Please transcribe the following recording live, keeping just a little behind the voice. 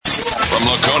From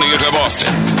Laconia to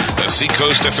Boston, the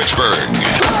seacoast to Fitchburg.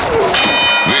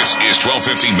 This is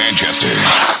 1250 Manchester.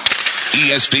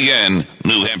 ESPN,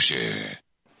 New Hampshire.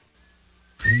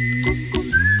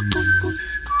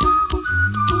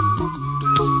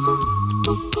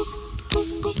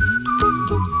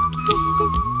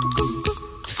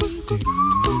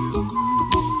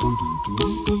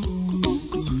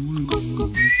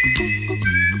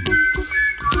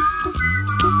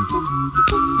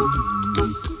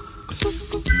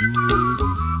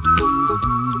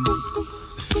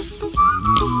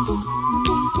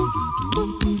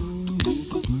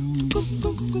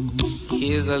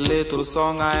 Here's a little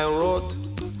song I wrote.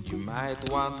 You might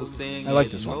want to sing. I like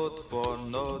this one. Note for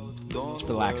note. It's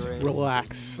relaxing.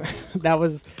 Relax. that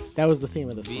was the theme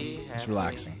of this one. It's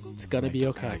relaxing. It's gonna be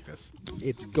okay. I like this.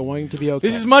 It's going to be okay.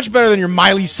 This is much better than your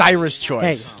Miley Cyrus Hey,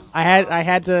 choice. I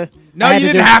had to. No, I had you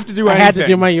to didn't have to do I had to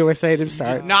anything. do my USA to start.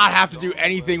 You did not have to do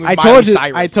anything with I Miley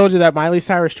Cyrus. I told you that Miley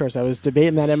Cyrus choice. I was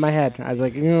debating that in my head. I was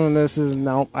like, this is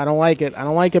no. I don't like it. I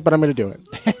don't like it, but I'm going to do it,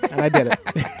 and I did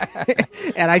it.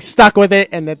 And I stuck with it,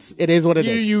 and it is what it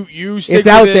is. You stick It's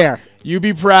with out it. there. You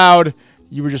be proud.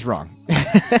 You were just wrong.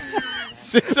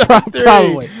 603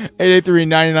 Probably.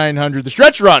 883-9900. The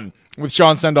Stretch Run with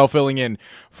Sean Sendall filling in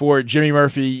for Jimmy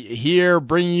Murphy here,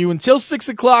 bringing you until 6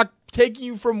 o'clock, taking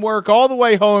you from work all the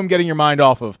way home, getting your mind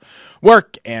off of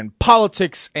work and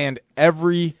politics and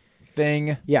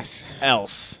everything Yes.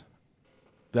 else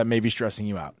that may be stressing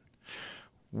you out.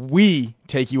 We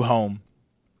take you home.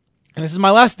 And this is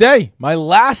my last day. My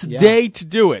last day to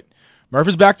do it. Murph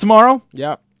is back tomorrow.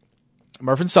 Yep.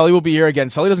 Murph and Sully will be here again.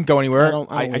 Sully doesn't go anywhere. I don't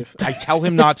leave. I tell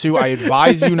him not to. I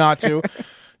advise you not to.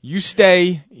 You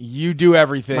stay. You do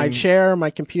everything. My chair, my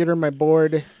computer, my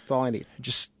board. That's all I need.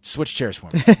 Just switch chairs for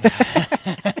me.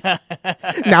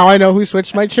 Now I know who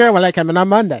switched my chair when I come in on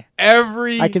Monday.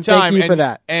 Every I can time. thank you for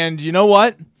that. And you know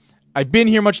what? I've been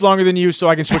here much longer than you, so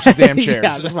I can switch the damn chairs.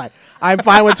 Yeah, that's fine. I'm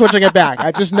fine with switching it back.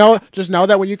 I just know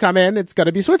that when you come in, it's going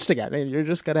to be switched again, and you're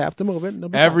just going to have to move it. And it'll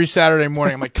be Every Saturday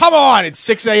morning, I'm like, come on, it's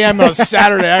 6 a.m. on a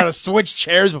Saturday. I got to switch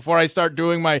chairs before I start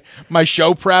doing my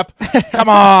show prep. Come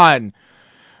on.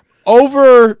 I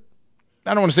don't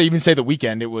want to say the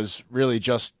weekend. It was really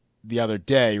just the other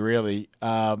day, really.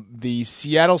 The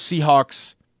Seattle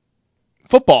Seahawks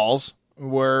footballs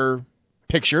were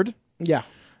pictured fine. Yeah,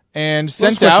 and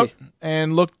sent squishy. out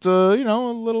and looked, a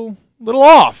little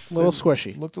off. a little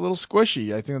squishy. Looked a little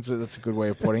squishy. I think that's a good way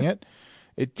of putting it.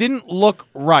 It didn't look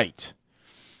right.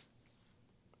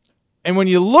 And when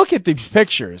you look at the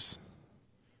pictures,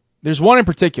 there's one in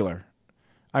particular.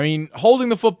 I mean, holding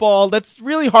the football, that's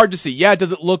really hard to see. Yeah,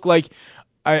 does it look like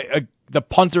the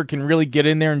punter can really get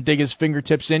in there and dig his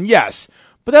fingertips in? Yes,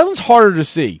 but that one's harder to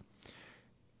see.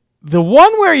 The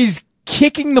one where he's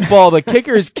kicking the ball, the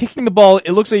kicker is kicking the ball.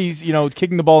 It looks like he's,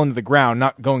 kicking the ball into the ground,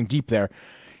 not going deep there.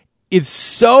 There's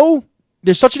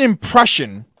such an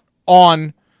impression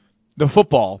on the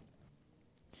football.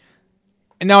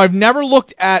 And now I've never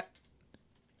looked at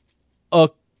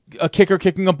a kicker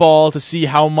kicking a ball to see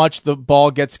how much the ball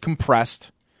gets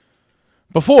compressed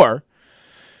before.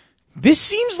 This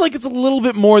seems like it's a little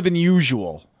bit more than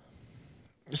usual.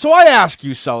 So I ask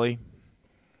you, Sully,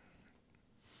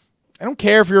 I don't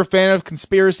care if you're a fan of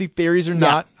conspiracy theories or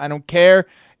not. I don't care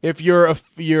if you're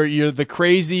the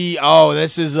crazy,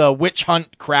 this is a witch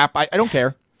hunt crap. I don't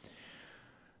care.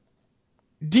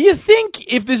 Do you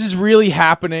think if this is really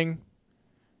happening,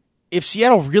 if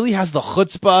Seattle really has the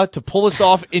chutzpah to pull this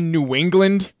off in New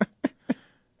England?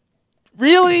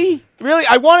 Really?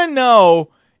 I want to know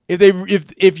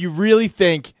if you really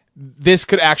think this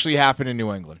could actually happen in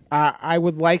New England. I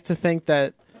would like to think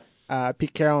that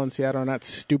Pete Carroll and Seattle are not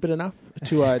stupid enough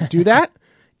to do that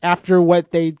after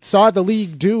what they saw the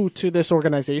league do to this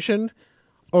organization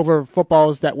over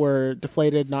footballs that were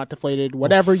deflated, not deflated,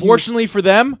 whatever. Fortunately for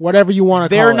them, whatever you want to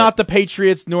call it. they're not the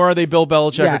Patriots, nor are they Bill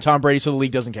Belichick Yeah. or Tom Brady, so the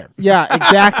league doesn't care. Yeah,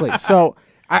 exactly. So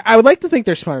I would like to think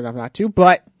they're smart enough not to,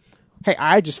 but hey,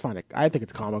 I think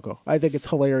it's comical. I think it's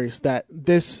hilarious that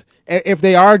if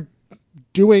they are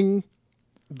doing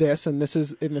this, and this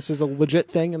is a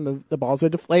legit thing, and the balls are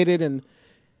deflated, and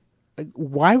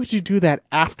why would you do that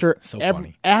after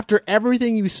funny. after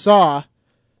everything you saw?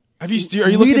 Are you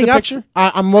looking at the picture?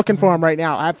 I'm looking for him right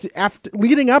now. After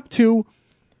leading up to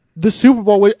the Super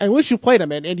Bowl, in which you played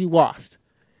him in, and you lost,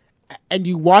 and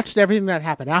you watched everything that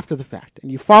happened after the fact,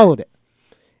 and you followed it,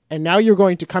 and now you're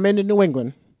going to come into New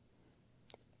England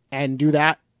and do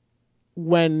that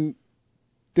when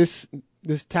this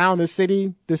town, this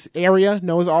city, this area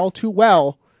knows all too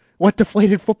well what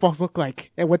deflated footballs look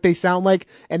like and what they sound like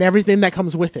and everything that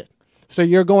comes with it. So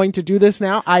you're going to do this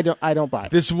now? I don't buy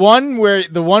it. This one where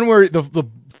the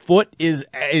foot is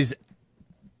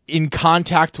in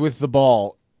contact with the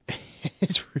ball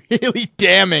is really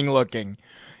damning looking.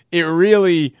 It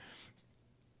really,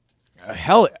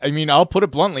 hell, I mean, I'll put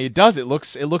it bluntly. It does. It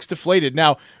looks deflated.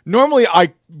 Now, normally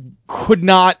I could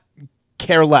not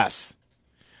care less.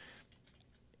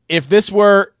 If this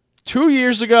were 2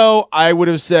 years ago, I would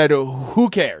have said, who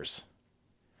cares?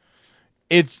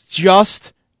 It's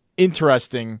just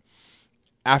interesting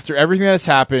after everything that has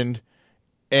happened,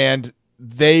 and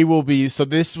they will be. So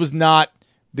this was not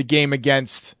the game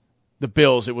against the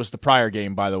Bills. It was the prior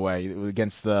game, by the way. It was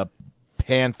against the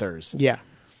Panthers. Yeah.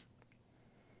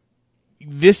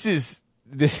 This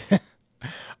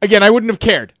again, I wouldn't have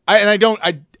cared.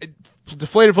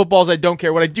 Deflated footballs, I don't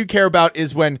care. What I do care about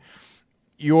is when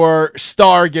your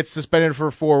star gets suspended for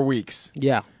 4 weeks.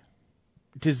 Yeah.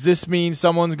 Does this mean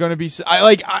someone's going to be?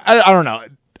 I don't know.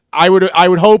 I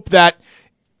would hope that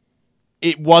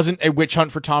it wasn't a witch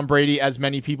hunt for Tom Brady, as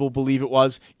many people believe it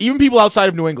was. Even people outside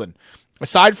of New England,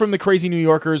 aside from the crazy New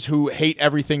Yorkers who hate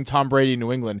everything Tom Brady in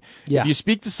New England. Yeah. If you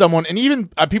speak to someone, and even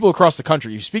people across the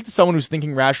country, you speak to someone who's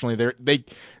thinking rationally,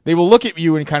 they will look at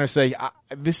you and kind of say,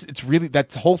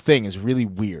 that whole thing is really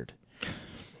weird.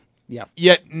 Yeah.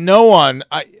 Yet no one,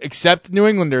 except New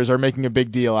Englanders, are making a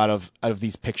big deal out of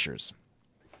these pictures.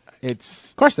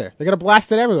 Of course they're going to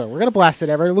blast it everywhere. We're going to blast it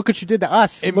everywhere. Look what you did to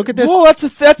us. Look at this. Well, that's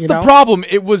the problem.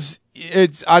 I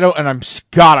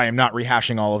am not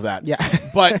rehashing all of that. Yeah.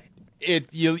 But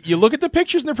you look at the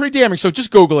pictures and they're pretty damning. So just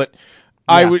Google it.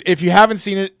 Yeah. If you haven't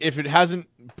seen it, if it hasn't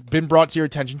been brought to your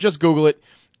attention, just Google it.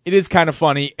 It is kind of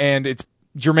funny, and it's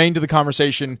germane to the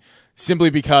conversation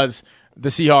simply because the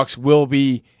Seahawks will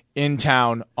be in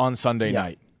town on Sunday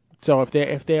night. So if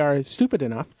they are stupid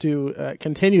enough to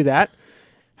continue that,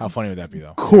 how funny would that be,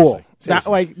 though? Cool.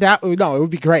 Seriously. No, it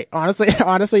would be great. Honestly,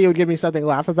 it would give me something to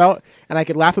laugh about, and I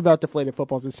could laugh about deflated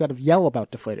footballs instead of yell about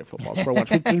deflated footballs for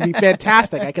once, which would be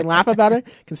fantastic. I can laugh about it,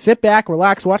 can sit back,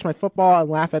 relax, watch my football, and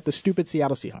laugh at the stupid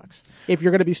Seattle Seahawks. If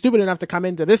you're going to be stupid enough to come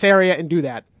into this area and do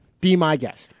that, be my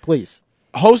guest, please.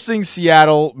 Hosting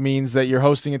Seattle means that you're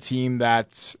hosting a team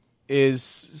that is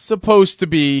supposed to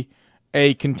be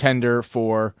a contender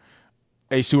for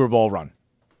a Super Bowl run.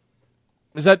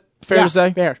 Is that fair to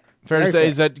say? Fair. Fair to Very say. fair.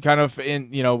 Is that kind of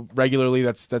regularly?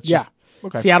 That's Yeah. just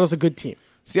okay. Seattle's a good team.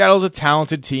 Seattle's a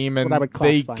talented team, and What I would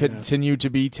they classify continue to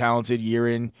be talented year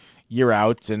in, year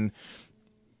out. And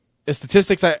a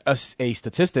statistic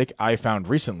I found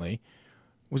recently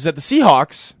was that the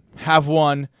Seahawks have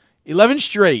won 11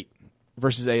 straight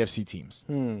versus AFC teams.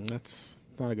 That's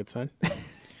not a good sign.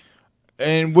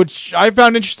 And which I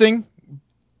found interesting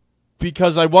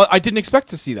because I didn't expect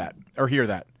to see that or hear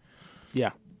that.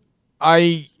 Yeah.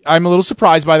 I'm a little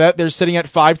surprised by that. They're sitting at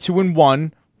 5-2-1.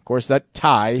 Of course, that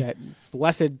tie. That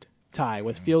blessed tie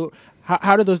with field.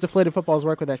 How do those deflated footballs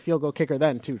work with that field goal kicker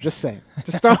then, too? Just saying.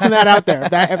 Just throwing that out there. If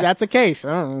that's the case.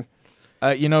 I don't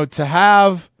know. To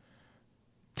have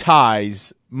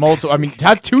ties, to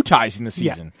have two ties in the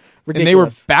season. Ridiculous. And they were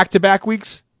back-to-back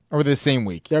weeks, or were they the same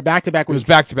week? They're back-to-back weeks. It was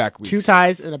back-to-back weeks. 2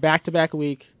 ties in a back-to-back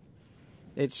week.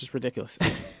 It's just ridiculous.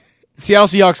 Seattle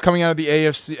Seahawks coming out of the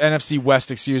NFC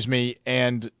West,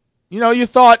 and you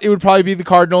thought it would probably be the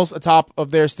Cardinals atop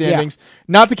of their standings. Yeah.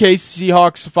 Not the case.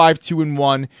 Seahawks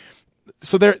 5-2-1.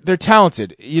 So they're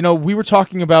talented. We were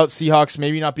talking about Seahawks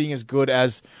maybe not being as good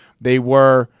as they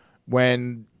were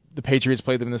when the Patriots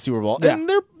played them in the Super Bowl. Yeah. And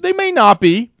they may not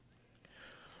be,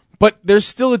 but there's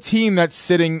still a team that's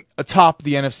sitting atop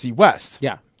the NFC West.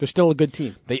 Yeah, they're still a good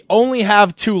team. They only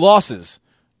have 2 losses.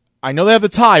 I know they have the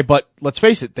tie, but let's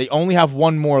face it, they only have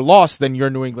 1 more loss than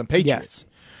your New England Patriots. Yes.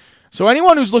 So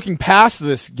anyone who's looking past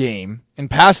this game and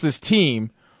past this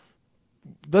team,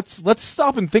 let's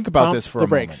stop and think about this for a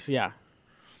moment. Yeah.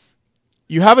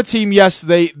 You have a team, yes,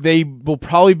 they will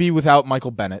probably be without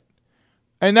Michael Bennett.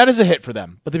 And that is a hit for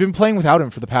them. But they've been playing without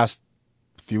him for the past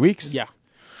few weeks. Yeah.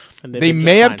 And they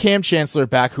may have Cam Chancellor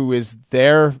back, who is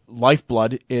their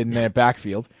lifeblood in their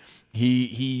backfield.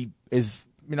 He is,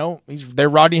 he's their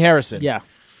Rodney Harrison. Yeah.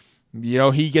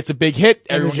 He gets a big hit.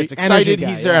 Everyone gets excited.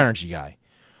 He's their energy guy.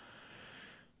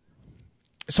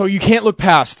 So you can't look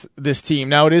past this team.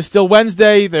 Now, it is still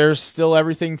Wednesday. There's still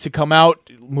everything to come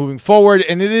out moving forward.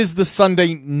 And it is the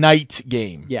Sunday night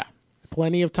game. Yeah.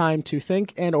 Plenty of time to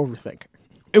think and overthink.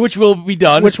 Which will be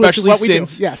done, especially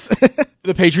since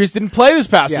the Patriots didn't play this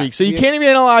past week. So you can't even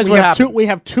analyze what happened. We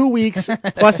have 2 weeks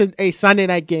plus a Sunday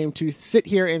night game to sit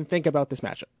here and think about this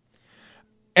matchup.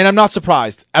 And I'm not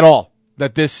surprised at all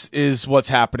that this is what's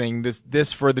happening.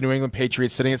 This for the New England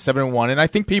Patriots sitting at 7-1. And I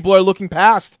think people are looking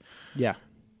past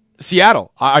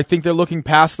Seattle. I think they're looking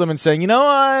past them and saying, you know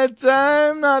what,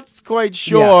 I'm not quite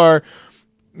sure.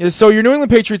 Yeah. So your New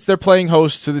England Patriots, they're playing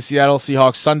host to the Seattle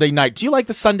Seahawks Sunday night. Do you like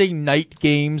the Sunday night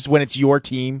games when it's your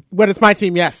team? When it's my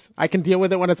team, yes. I can deal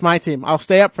with it when it's my team. I'll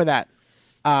stay up for that.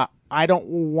 I don't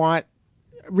want...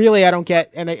 Really, I don't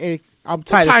get... And I'm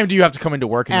tired. What time do you have to come into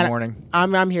work in the morning?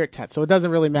 I'm here at 10, so it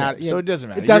doesn't really matter. Yeah, so it doesn't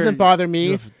matter. It doesn't bother me.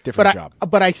 You have a different job.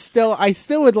 But I still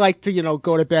would like to,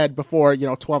 go to bed before,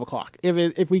 12 o'clock.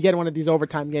 If we get one of these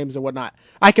overtime games or whatnot.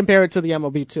 I compare it to the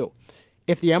MLB too.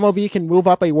 If the MLB can move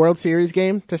up a World Series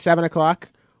game to 7 o'clock,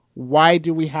 why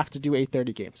do we have to do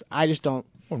 8:30 games? I just don't.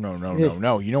 Oh, no.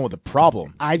 You know what the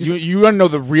problem? You want to know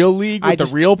the real league with the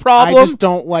real problem? I just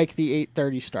don't like the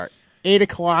 8:30 start. 8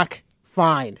 o'clock.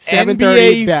 Fine.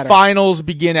 7:30 better. Finals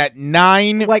begin at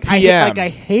 9 p.m. I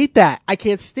hate that. I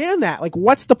can't stand that. Like,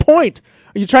 what's the point?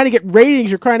 Are you trying to get ratings?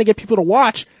 You're trying to get people to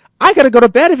watch. I got to go to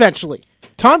bed eventually.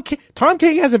 Tom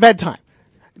King has a bedtime.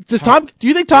 Do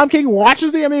you think Tom King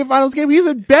watches the NBA Finals game? He's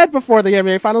in bed before the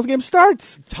NBA Finals game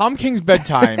starts. Tom King's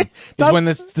bedtime is when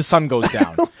the sun goes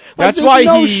down. That's why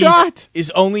he is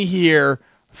only here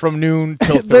from noon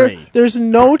till 3. There's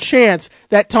no chance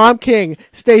that Tom King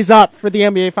stays up for the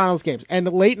NBA Finals games. And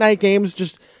the late night games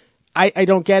just I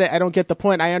don't get it. I don't get the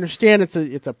point. I understand it's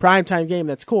a primetime game.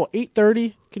 That's cool.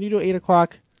 8:30? Can you do 8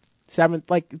 o'clock? 7?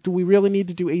 Like, do we really need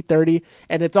to do 8:30?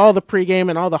 And it's all the pregame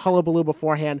and all the hullabaloo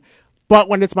beforehand. But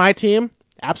when it's my team,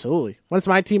 absolutely. When it's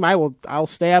my team, I'll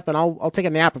stay up and I'll take a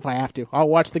nap if I have to. I'll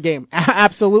watch the game.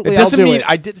 Absolutely. It doesn't mean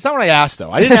it's not what I asked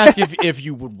though. I didn't ask if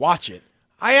you would watch it.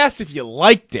 I asked if you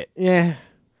liked it. Yeah.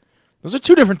 Those are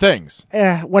two different things.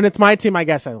 When it's my team, I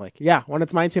guess I like it. Yeah, when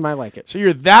it's my team, I like it. So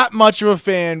you're that much of a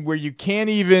fan where you can't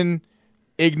even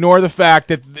ignore the fact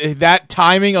that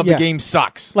timing of the game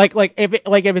sucks. Like if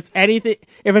it's anything,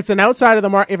 if it's an outside of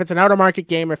the if it's an out of market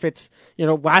game, if it's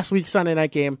last week's Sunday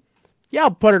night game, yeah,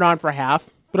 I'll put it on for half,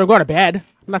 but I'll go to bed.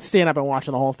 I'm not staying up and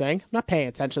watching the whole thing. I'm not paying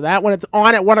attention to that. When it's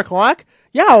on at 1 o'clock,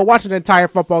 yeah, I'll watch an entire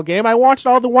football game. I watched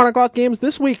all the 1 o'clock games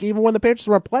this week, even when the Patriots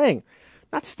were playing.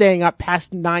 Not staying up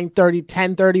past 9:30,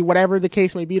 10:30, whatever the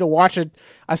case may be to watch a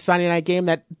Sunday night game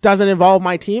that doesn't involve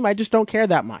my team. I just don't care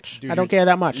that much. I don't care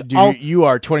that much. Dude, you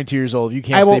are 22 years old. You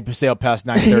can't stay up past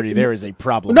 9:30. There is a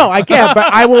problem. No, I can't.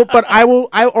 But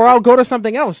I'll go to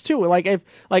something else too. Like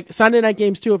Sunday night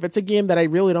games too. If it's a game that I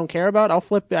really don't care about, I'll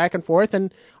flip back and forth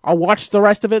and I'll watch the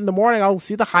rest of it in the morning. I'll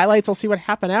see the highlights. I'll see what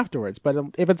happened afterwards. But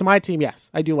if it's my team, yes,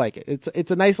 I do like it.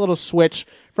 It's a nice little switch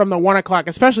from the 1 o'clock,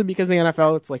 especially because in the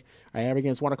NFL, it's like, all right, every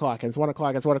game's 1 o'clock, and it's 1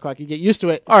 o'clock, it's 1 o'clock. You get used to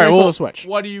it. It's all right, nice little switch.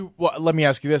 Let me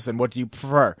ask you this then. What do you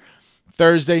prefer?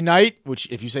 Thursday night, which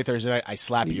if you say Thursday night, I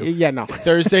slap you. Yeah, no.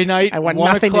 Thursday night, I want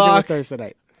 1 nothing o'clock. to do with Thursday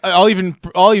night. I'll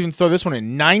even throw this one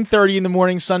in. 9:30 in the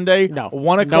morning Sunday. No.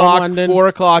 1 o'clock, 4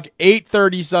 o'clock,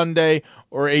 8:30 Sunday,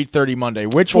 or 8:30 Monday.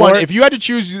 Which one? If you had to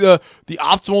choose the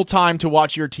optimal time to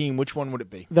watch your team, which one would it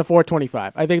be? The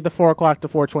 4:25. I think the 4 o'clock to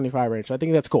 4:25 range. I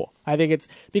think that's cool. I think it's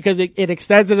because it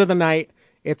extends into the night.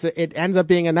 It ends up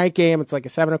being a night game. It's like a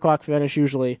 7 o'clock finish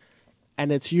usually,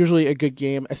 and it's usually a good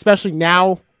game, especially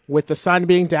now with the sun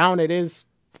being down. It is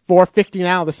 4:50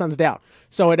 now. The sun's down,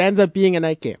 so it ends up being a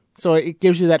night game. So it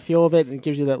gives you that feel of it, and it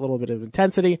gives you that little bit of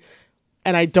intensity.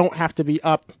 And I don't have to be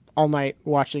up all night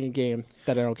watching a game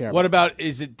that I don't care about. What about,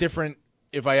 is it different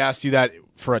if I asked you that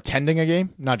for attending a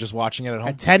game, not just watching it at home?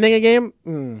 Attending a game?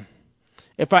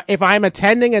 If I'm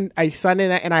attending a Sunday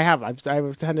night, and I've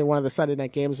attended one of the Sunday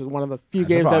night games, one of the few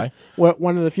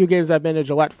games I've been to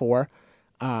Gillette for.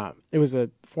 It was the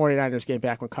 49ers game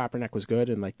back when Kaepernick was good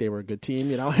and like they were a good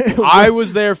team, I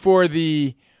was there for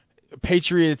the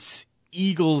Patriots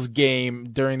Eagles game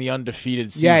during the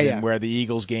undefeated season where the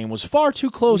Eagles game was far too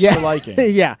close for liking.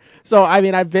 Yeah. So, I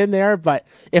mean, I've been there, but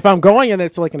if I'm going and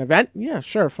it's like an event, yeah,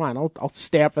 sure, fine. I'll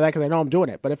stay up for that because I know I'm doing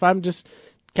it. But if I'm just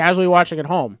casually watching at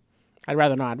home, I'd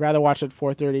rather not. I'd rather watch at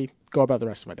 4:30, go about the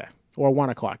rest of my day. Or 1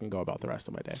 o'clock and go about the rest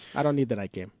of my day. I don't need the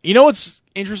night game. You know what's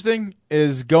interesting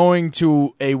is going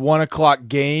to a 1 o'clock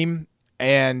game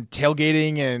and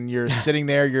tailgating, and you're sitting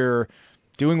there, you're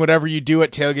doing whatever you do at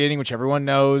tailgating, which everyone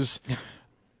knows.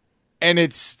 And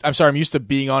I'm used to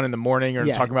being on in the morning or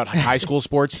talking about high school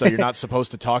sports, so you're not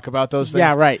supposed to talk about those things.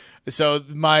 Yeah, right. So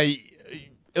my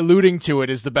alluding to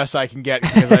it is the best I can get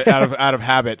because out of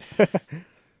habit.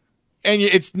 And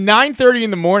it's 9:30 in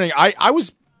the morning. I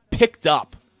was picked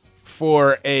up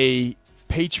for a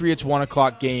Patriots 1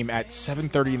 o'clock game at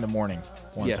 7:30 in the morning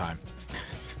one time.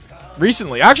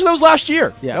 Recently. Actually, that was last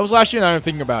year. Yeah. That was last year, and I'm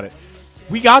thinking about it.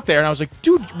 We got there, and I was like,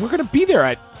 dude, we're going to be there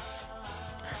at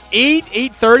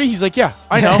 8:30. He's like, yeah,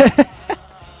 I know.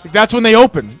 Like, that's when they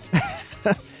open.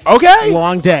 Okay.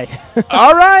 Long day.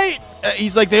 All right.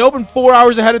 He's like, they open 4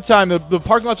 hours ahead of time. The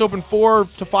parking lot's open 4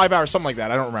 to 5 hours, something like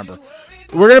that. I don't remember.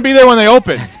 We're going to be there when they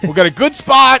open. We'll get a good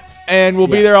spot, and we'll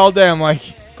be there all day. I'm like,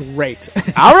 Great.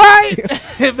 all right,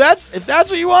 if that's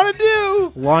what you want to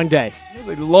do. Long day. It was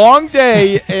a long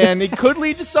day, and it could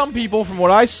lead to some people, from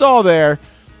what I saw there,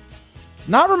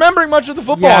 not remembering much of the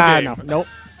football game. Nope.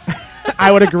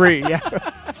 I would agree, yeah.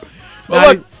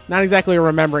 Not exactly a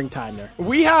remembering time there.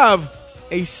 We have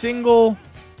a single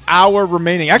hour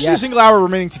remaining. Actually, a single hour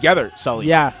remaining together, Sully.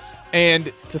 Yeah. And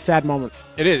it's a sad moment.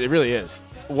 It is. It really is.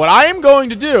 What I am going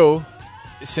to do,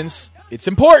 since it's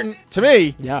important to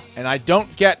me, and I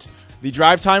don't get the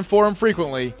Drive Time Forum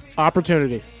frequently.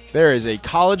 Opportunity. There is a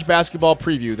college basketball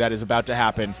preview that is about to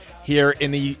happen here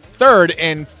in the third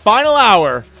and final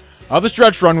hour of the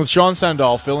Stretch Run with Sean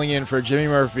Sendall filling in for Jimmy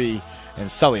Murphy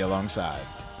and Sully alongside.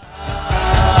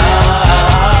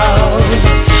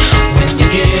 When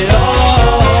you get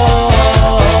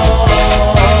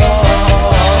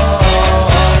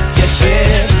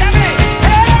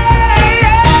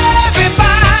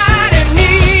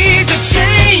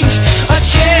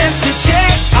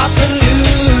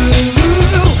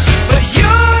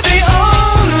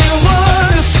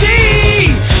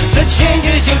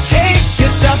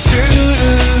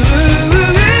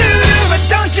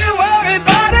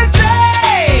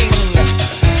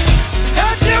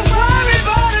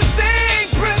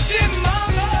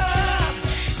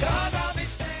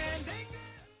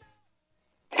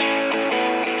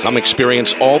Come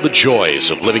experience all the joys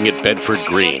of living at Bedford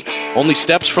Green. Only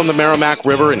steps from the Merrimack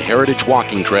River and heritage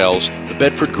walking trails, the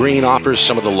Bedford Green offers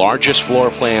some of the largest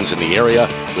floor plans in the area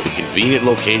with a convenient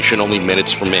location only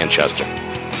minutes from Manchester.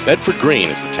 Bedford Green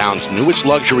is the town's newest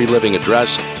luxury living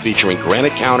address, featuring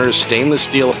granite counters, stainless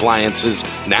steel appliances,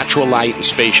 natural light and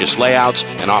spacious layouts,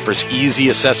 and offers easy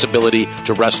accessibility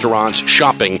to restaurants,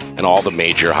 shopping, and all the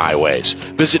major highways.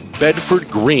 Visit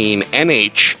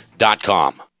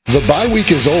bedfordgreennh.com. The bye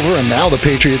week is over, and now the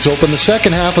Patriots open the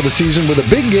second half of the season with a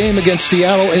big game against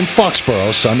Seattle in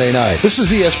Foxborough Sunday night. This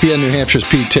is ESPN New Hampshire's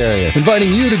Pete Terrier,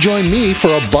 inviting you to join me for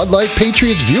a Bud Light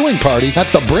Patriots viewing party at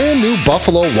the brand new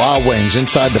Buffalo Wild Wings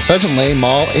inside the Pheasant Lane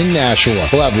Mall in Nashua.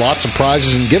 We'll have lots of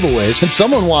prizes and giveaways, and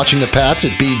someone watching the Pats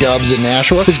at B-Dubs in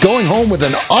Nashua is going home with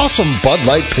an awesome Bud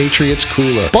Light Patriots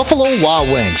cooler. Buffalo Wild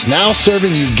Wings, now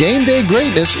serving you game day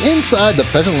greatness inside the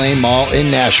Pheasant Lane Mall in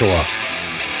Nashua.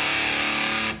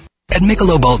 At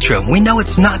Michelob Ultra, we know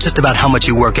it's not just about how much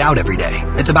you work out every day.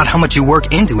 It's about how much you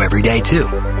work into every day, too.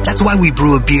 That's why we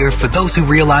brew a beer for those who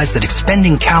realize that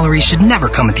expending calories should never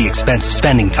come at the expense of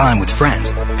spending time with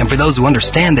friends. And for those who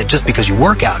understand that just because you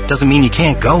work out doesn't mean you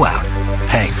can't go out.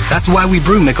 Hey, that's why we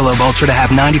brew Michelob Ultra to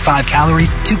have 95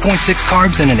 calories, 2.6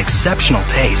 carbs, and an exceptional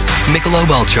taste. Michelob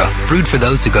Ultra, brewed for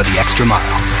those who go the extra mile.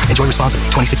 Enjoy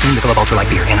responsibly. 2016 Michelob Ultra Light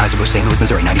Beer, Anheuser-Busch, St. Louis,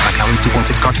 Missouri. 95 calories,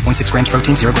 2.6 carbs, 0.6 grams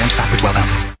protein, 0 grams fat per 12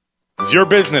 ounces. Is your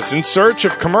business in search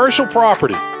of commercial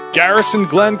property? Garrison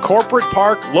Glen Corporate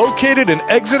Park, located in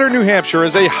Exeter, New Hampshire,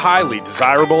 is a highly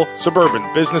desirable suburban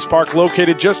business park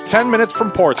located just 10 minutes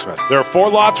from Portsmouth. There are 4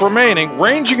 lots remaining,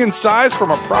 ranging in size from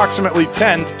approximately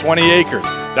 10 to 20 acres.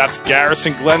 That's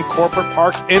Garrison Glen Corporate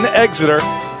Park in Exeter.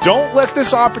 Don't let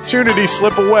this opportunity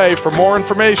slip away. For more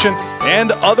information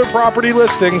and other property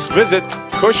listings, visit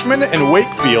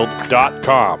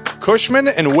CushmanandWakefield.com.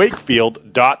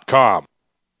 CushmanandWakefield.com.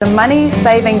 The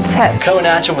money-saving tip. Coming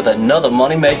at you with another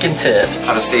money-making tip.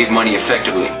 How to save money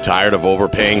effectively. Tired of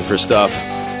overpaying for stuff?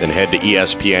 Then head to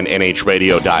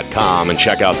ESPNNHradio.com and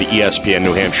check out the ESPN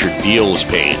New Hampshire deals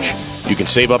page. You can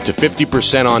save up to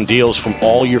 50% on deals from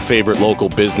all your favorite local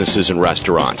businesses and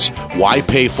restaurants. Why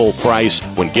pay full price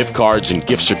when gift cards and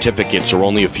gift certificates are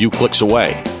only a few clicks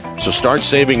away? So start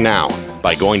saving now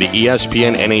by going to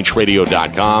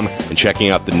ESPNNHradio.com and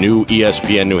checking out the new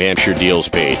ESPN New Hampshire deals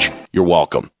page. You're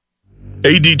welcome.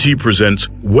 ADT presents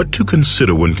What to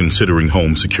Consider When Considering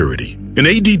Home Security. An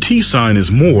ADT sign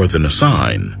is more than a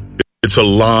sign. It's a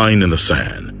line in the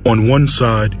sand. On one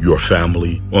side, your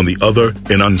family. On the other,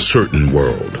 an uncertain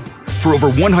world. For over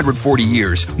 140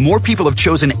 years, more people have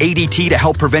chosen ADT to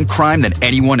help prevent crime than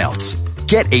anyone else.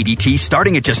 Get ADT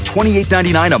starting at just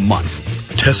 $28.99 a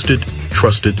month. Tested,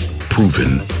 trusted,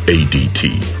 proven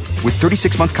ADT. With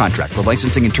 36-month contract for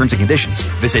licensing and terms and conditions,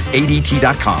 visit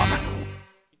ADT.com.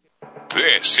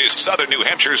 This is Southern New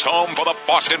Hampshire's home for the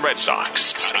Boston Red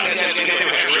Sox. ESPN New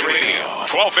Hampshire Radio,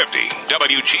 1250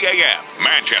 WGAM,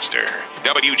 Manchester,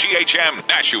 WGHM,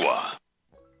 Nashua.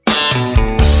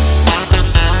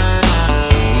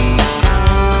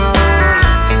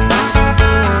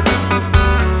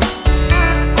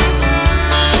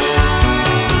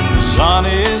 The sun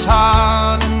is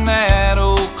hot and that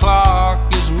old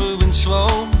clock is moving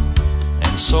slow,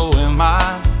 and so am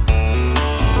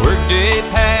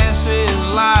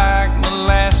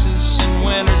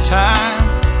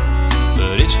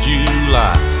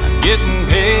lie. I'm getting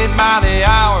paid by the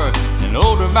hour and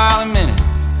older by the minute.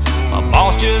 My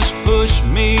boss just pushed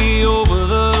me over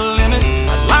the limit.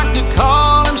 I'd like to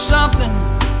call him something.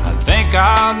 I think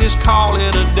I'll just call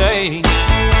it a day.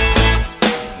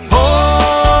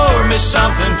 Pour me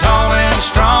something tall and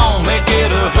strong. Make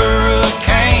it a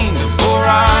hurricane before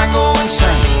I go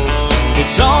insane.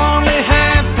 It's only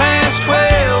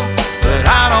 12:30, but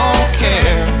I don't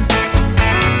care.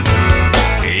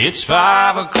 It's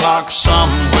 5 o'clock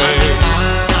somewhere.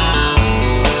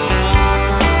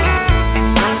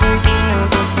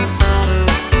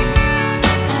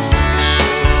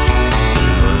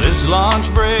 This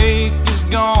lunch break is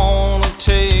gonna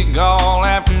take all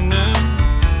afternoon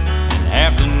and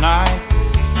half the night.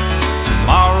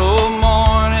 Tomorrow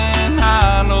morning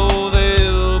I know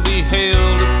there'll be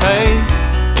hell to pay.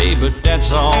 Hey, but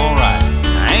that's alright.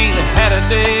 I ain't had a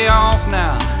day off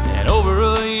now in over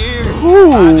a year.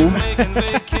 Who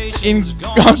in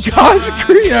God's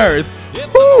green earth?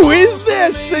 Who is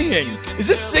this singing? Is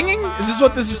this singing? Is this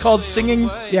what this is called? Singing?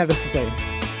 Yeah, this is singing.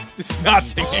 This is not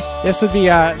singing. This would be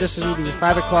the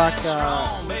 5 o'clock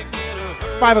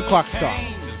 5 o'clock song.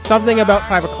 Something about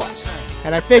 5 o'clock.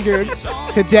 And I figured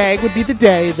today would be the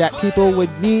day that people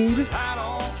would need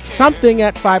something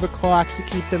at 5 o'clock to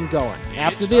keep them going.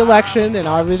 After the election and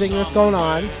everything that's going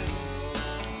on,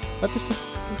 let's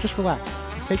just relax.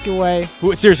 Take it away.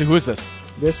 Seriously, who is this?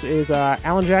 This is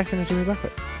Alan Jackson and Jimmy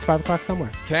Buffett. It's 5 o'clock somewhere.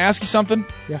 Can I ask you something?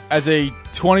 Yeah. As a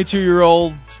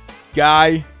 22-year-old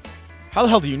guy, how the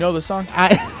hell do you know this song?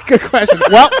 Good question.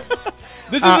 Well,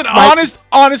 this is an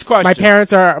honest question. My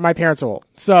parents are old.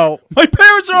 So my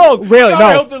parents are old. Really? God, No.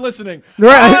 I hope they're listening.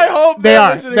 Right. I hope they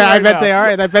are. listening. I right bet now. they are,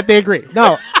 and I bet they agree.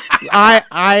 No, I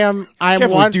am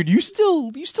Careful, one. dude. You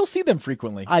still see them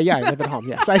frequently. Yeah, I live at home.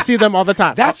 Yes, I see them all the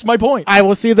time. That's my point. I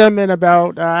will see them in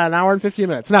about an hour and 15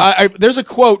 minutes. Now, there's a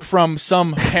quote from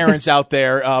some parents out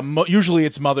there. Usually,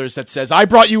 it's mothers that says, "I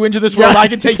brought you into this world. I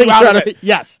can take you out of it."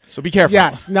 Yes. So be careful.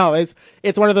 Yes. No.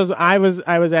 It's one of those. I was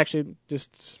actually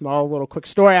just small little quick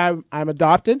story. I'm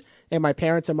adopted, and my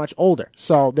parents are much older,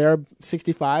 so they're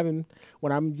 65. And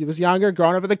when I was younger,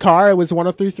 growing up in the car, it was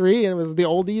 103.3, and it was the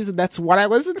oldies, and that's what I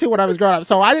listened to when I was growing up.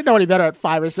 So I didn't know any better at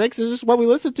 5 or 6. It's just what we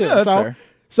listened to. Yeah, that's fair.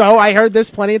 So I heard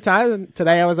this plenty of times, and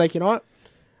today I was like, you know what?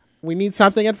 We need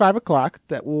something at 5 o'clock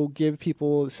that will give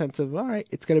people a sense of, all right,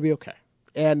 it's going to be okay.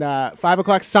 And 5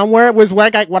 o'clock somewhere was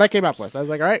what I came up with. I was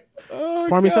like, all right,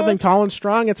 pour me something tall and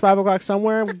strong. It's 5 o'clock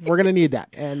somewhere. We're going to need that.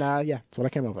 And yeah, that's what I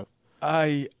came up with.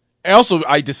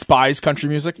 I despise country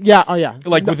music. Yeah, oh yeah.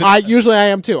 Like usually I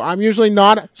am too. I'm usually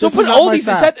not. So put oldies.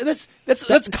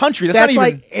 That's country. That's not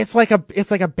even. It's like a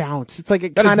bounce. It's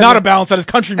like that is not a bounce. That is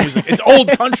country music. It's old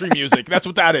country music. That's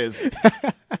what that is.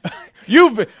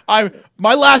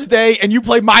 My last day, and you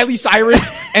play Miley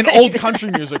Cyrus and old country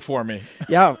music for me.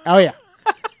 Yeah. Oh yeah.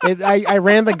 I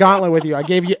ran the gauntlet with you. I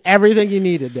gave you everything you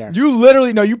needed there. You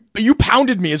literally you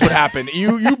pounded me is what happened.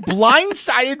 You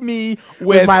blindsided me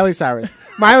with Miley Cyrus.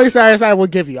 Miley Cyrus, I will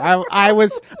give you.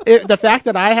 The fact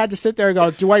that I had to sit there and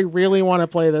go, do I really want to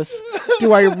play this?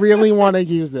 Do I really want to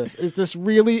use this? Is this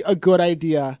really a good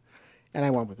idea? And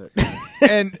I went with it.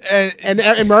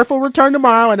 And Murph will return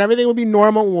tomorrow, and everything will be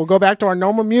normal. And we'll go back to our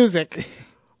normal music.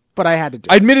 But I had to do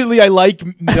it. Admittedly, I like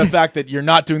the fact that you're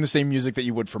not doing the same music that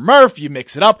you would for Murph. You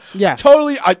mix it up. Yeah.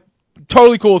 Totally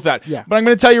cool with that. Yeah. But I'm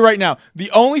going to tell you right now, the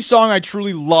only song I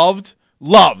truly loved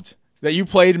that you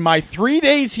played in my 3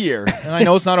 days here, and I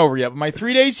know it's not over yet, but my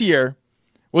 3 days here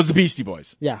was the Beastie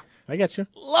Boys. Yeah, I get you.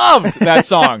 Loved that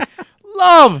song.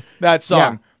 Love that song.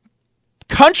 Yeah.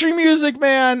 Country music,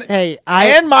 man. Hey,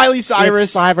 and Miley Cyrus.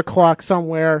 It's 5 o'clock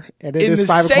somewhere, and it is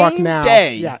 5 o'clock now.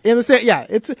 Day. Yeah, in the same. Yeah,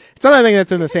 it's another thing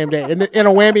that's in the same day. In a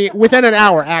whammy within an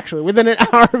hour, actually, within an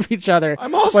hour of each other.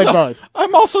 I'm also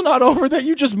not over that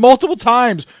you just multiple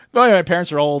times. Oh, yeah, my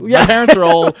parents are old. Yeah. My parents are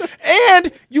old,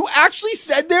 and you actually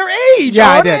said their age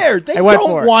on air. They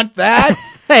don't want that.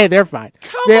 Hey, they're fine.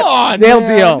 Come on, they'll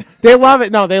deal. They love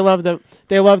it. No, they love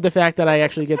the fact that I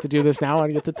actually get to do this now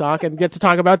and get to talk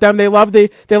about them. They love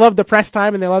the press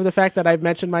time, and they love the fact that I've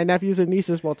mentioned my nephews and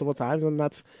nieces multiple times, and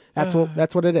that's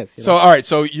what it is. So all right,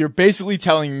 so you're basically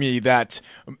telling me that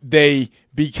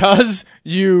because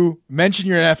you mention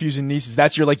your nephews and nieces,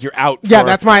 that's your out. Yeah,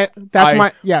 that's my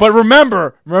yes. But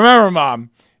remember,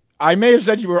 Mom, I may have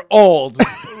said you were old.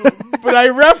 But I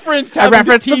referenced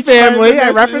the family.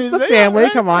 I referenced the family.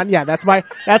 Come on. Yeah, that's my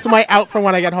out for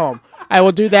when I get home. I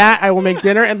will do that. I will make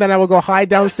dinner, and then I will go hide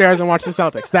downstairs and watch the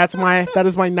Celtics. That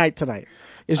is my night tonight.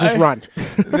 is just run.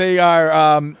 They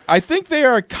are. I think they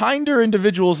are kinder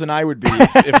individuals than I would be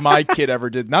if my kid ever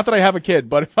did. Not that I have a kid,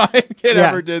 but if my kid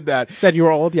ever did that. Said you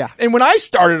were old, yeah. And when I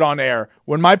started on air,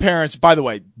 when my parents, by the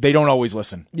way, they don't always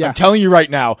listen. Yeah. I'm telling you right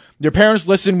now, your parents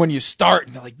listen when you start,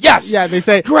 and they're like, yes. Yeah, they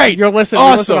say, great, you're listening.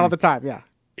 awesome. You listen all the time, yeah.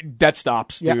 That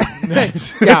stops, dude.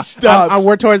 Yeah, stops.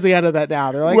 we're towards the end of that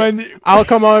now. They're like, I'll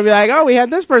come on and be like, oh, we had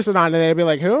this person on, and they'll be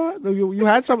like, who? You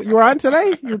had some? You were on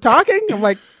today? You were talking? I'm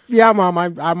like, yeah, Mom,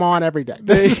 I'm on every day.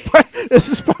 This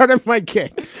is part of my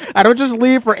gig. I don't just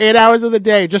leave for 8 hours of the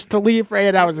day just to leave for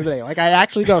 8 hours of the day. Like, I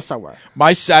actually go somewhere.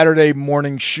 My Saturday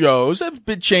morning shows have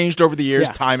been changed over the years,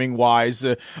 timing wise.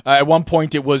 At one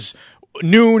point, it was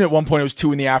noon. At one point, it was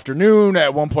 2 p.m.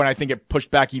 At one point, I think it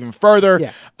pushed back even further.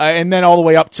 Yeah. And then all the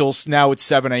way up till now, it's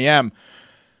 7 a.m.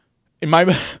 And my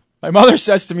mother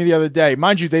says to me the other day,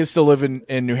 mind you, they still live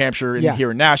in New Hampshire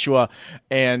here in Nashua.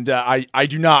 And I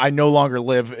no longer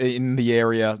live in the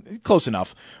area, close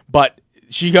enough. But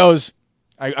she goes,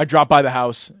 I dropped by the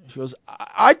house. She goes,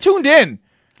 I tuned in.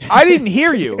 I didn't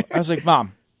hear you. I was like,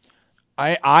 Mom,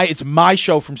 it's my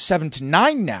show from 7 to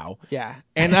 9 now. Yeah.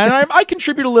 And I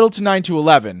contribute a little to 9 to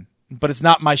 11, but it's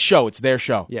not my show. It's their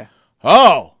show. Yeah.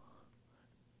 Oh,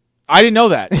 I didn't know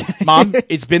that. Mom,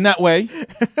 it's been that way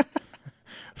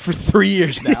for 3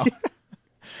 years now.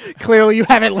 Clearly, you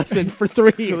haven't listened for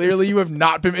 3 years. Clearly, you have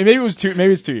not been. Maybe it's 2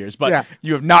 years, but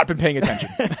you have not been paying attention.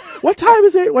 What time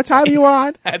is it? What time are you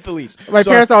on? At the least. My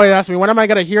parents always ask me, when am I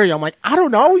going to hear you? I'm like, I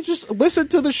don't know. You just listen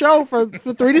to the show for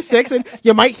 3 to 6, and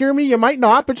you might hear me, you might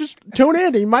not, but just tune in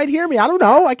and you might hear me. I don't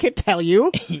know. I can't tell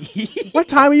you. What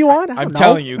time are you on? I don't know.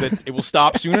 telling you that it will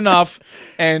stop soon enough,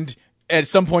 and at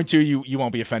some point, too, you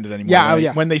won't be offended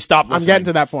anymore. When they stop listening. I'm getting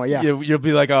to that point, yeah. You'll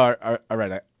be like, oh, all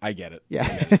right, I get it. Yeah. I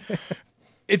get it.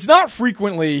 It's not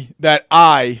frequently that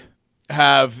I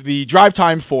have the Drive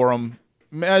Time Forum.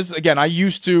 As again, I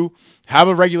used to have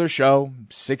a regular show,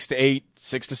 6 to 8,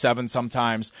 6 to 7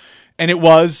 sometimes. And it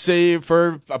was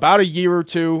for about a year or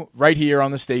two right here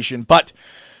on the station. But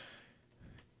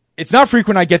it's not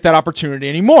frequent I get that opportunity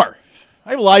anymore. I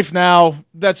have a life now.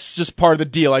 That's just part of the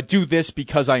deal. I do this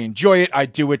because I enjoy it. I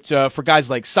do it for guys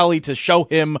like Sully to show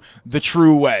him the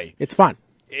true way. It's fun.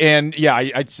 And yeah,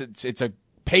 it's a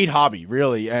paid hobby,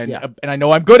 really, and I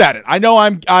know I'm good at it. I know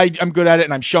I'm good at it,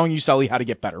 and I'm showing you, Sully, how to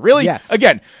get better. Really, yes.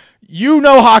 Again, you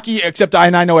know hockey, except I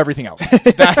know everything else.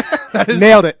 That is,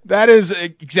 nailed it. That is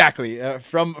exactly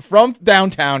from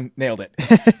downtown. Nailed it.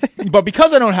 But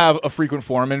because I don't have a frequent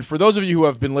forum, and for those of you who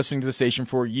have been listening to the station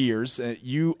for years,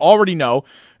 you already know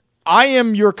I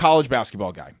am your college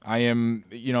basketball guy. I am,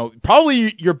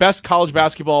 probably your best college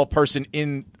basketball person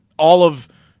in all of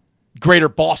Greater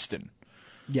Boston.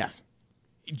 Yes.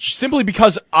 Simply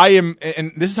because I am,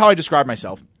 and this is how I describe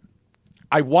myself,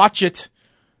 I watch it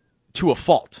to a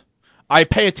fault. I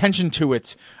pay attention to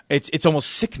it. It's almost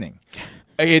sickening.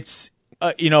 It's,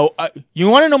 you want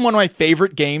to know one of my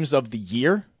favorite games of the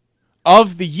year?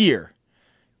 Of the year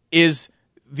is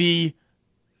the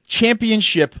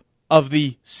championship of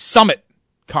the Summit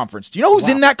Conference. Do you know who's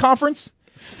in that conference?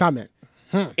 Summit.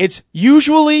 It's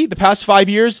usually, the past 5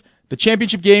 years, the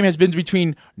championship game has been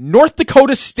between North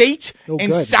Dakota State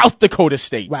and South Dakota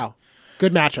State. Wow.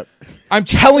 Good matchup. I'm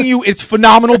telling you, it's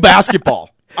phenomenal basketball.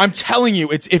 I'm telling you,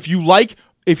 it's if you like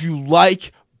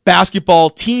basketball,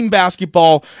 team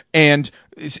basketball, and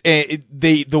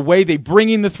the way they bring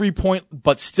in the 3-point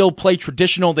but still play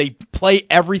traditional, they play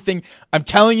everything. I'm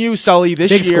telling you, Sully,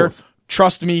 this Big year, schools.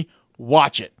 Trust me,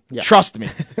 watch it. Yeah. Trust me.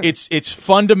 It's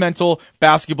fundamental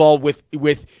basketball with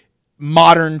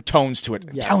modern tones to it.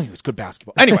 I'm telling you, it's good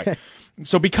basketball. Anyway,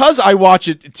 so because I watch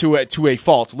it to a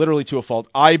fault, literally to a fault,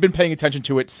 I've been paying attention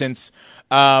to it since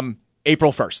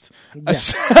April 1st.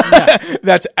 Yeah.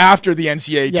 That's after the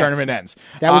NCAA tournament ends.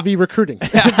 That would be recruiting.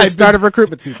 The start of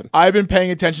recruitment season. I've been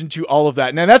paying attention to all of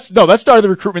that. Now that started the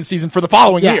recruitment season for the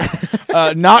following year,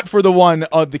 not for the one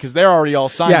because they're already all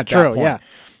signed. Yeah, true. Yeah.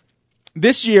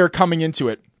 This year, coming into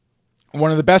it,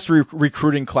 one of the best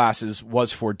recruiting classes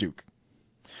was for Duke.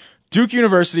 Duke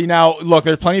University. Now, look,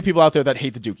 there's plenty of people out there that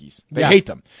hate the Dukies. They hate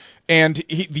them. And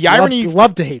the irony...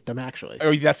 Love to hate them, actually.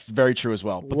 Oh, that's very true as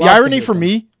well. But the irony for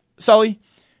me, Sully,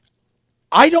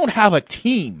 I don't have a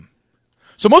team.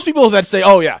 So most people that say,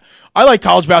 oh, yeah, I like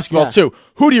college basketball too.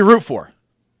 Who do you root for?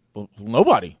 Well,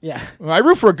 nobody. Yeah. I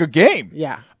root for a good game.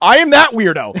 Yeah. I am that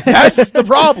weirdo. That's the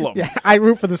problem. Yeah, I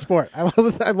root for the sport. I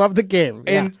love the game.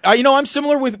 And, I'm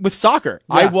similar with soccer.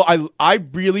 Yeah. I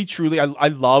really, truly, I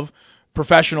love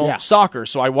professional soccer.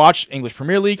 So I watch English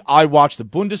Premier League. I watch the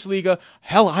Bundesliga.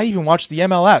 Hell, I even watch the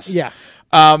MLS. Yeah.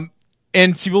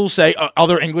 And people will say,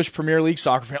 other English Premier League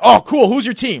soccer fans, oh, cool, who's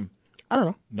your team? I don't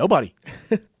know. Nobody.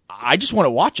 I just want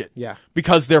to watch it. Yeah.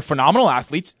 Because they're phenomenal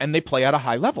athletes and they play at a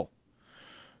high level.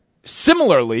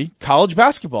 Similarly, college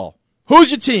basketball.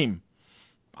 Who's your team?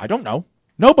 I don't know.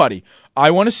 Nobody.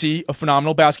 I want to see a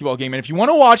phenomenal basketball game. And if you want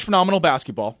to watch phenomenal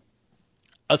basketball,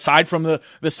 aside from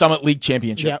the Summit League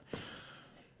Championship,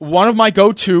 one of my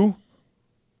go-to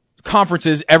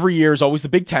conferences every year is always the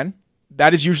Big Ten.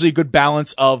 That is usually a good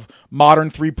balance of modern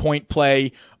three-point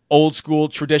play, old school,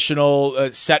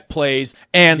 traditional set plays,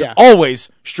 and always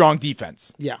strong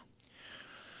defense. Yeah.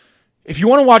 If you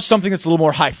want to watch something that's a little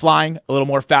more high-flying, a little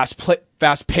more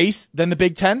fast-paced than the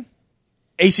Big Ten,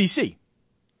 ACC.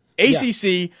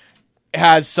 ACC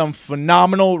has some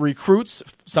phenomenal recruits,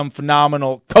 some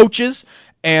phenomenal coaches,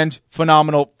 and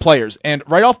phenomenal players. And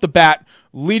right off the bat,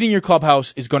 leading your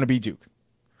clubhouse is going to be Duke.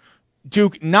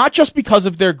 Duke, not just because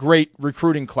of their great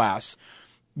recruiting class,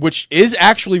 which is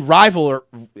actually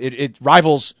it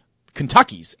rivals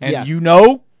Kentucky's. And you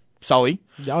know, Sully,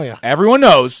 everyone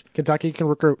knows Kentucky can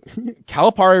recruit.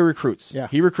 Calipari recruits. Yeah.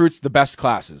 He recruits the best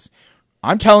classes.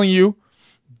 I'm telling you,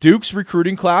 Duke's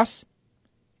recruiting class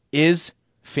is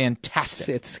fantastic.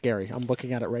 It's scary. I'm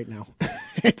looking at it right now.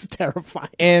 It's terrifying.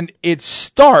 And it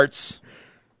starts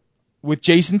with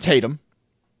Jason Tatum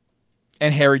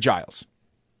and Harry Giles.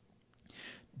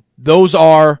 Those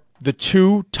are the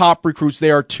two top recruits. They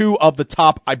are two of the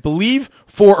top, I believe,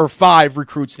 4 or 5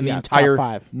 recruits in the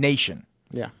entire nation.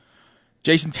 Yeah.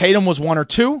 Jason Tatum was 1 or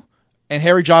 2, and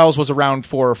Harry Giles was around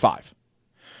 4 or 5.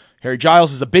 Harry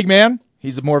Giles is a big man.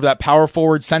 He's more of that power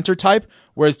forward center type,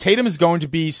 whereas Tatum is going to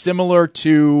be similar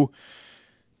to...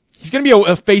 He's going to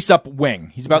be a face-up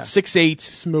wing. He's about 6'8".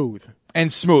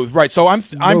 Smooth. Right. So I'm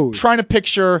trying to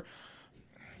picture...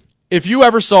 If you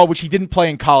ever saw, which he didn't play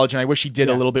in college, and I wish he did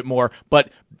a little bit more, but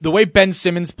the way Ben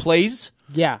Simmons plays,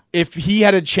 if he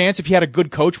had a chance, if he had a good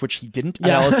coach, which he didn't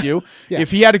at LSU,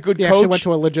 if he had a good coach, actually went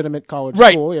to a legitimate college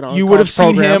school, you would have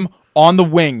seen him on the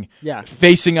wing,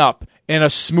 facing up in a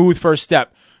smooth first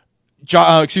step.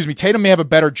 Tatum may have a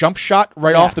better jump shot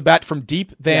right off the bat from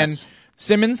deep than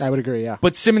Simmons. I would agree, yeah.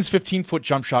 But Simmons' 15-foot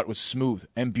jump shot was smooth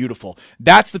and beautiful.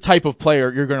 That's the type of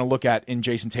player you're going to look at in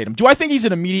Jason Tatum. Do I think he's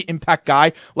an immediate impact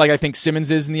guy like I think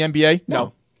Simmons is in the NBA?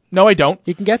 No. No, I don't.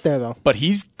 He can get there, though. But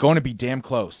he's going to be damn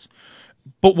close.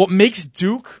 But what makes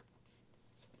Duke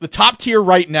the top tier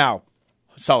right now,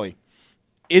 Sully,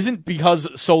 isn't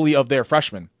because solely of their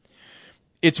freshmen.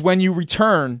 It's when you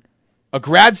return a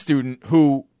grad student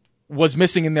who was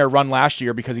missing in their run last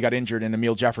year because he got injured in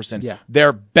Emile Jefferson,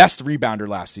 their best rebounder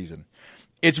last season.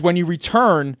 It's when you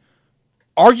return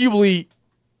arguably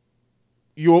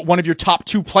one of your top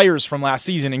 2 players from last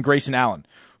season in Grayson Allen,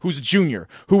 who's a junior,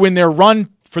 who in their run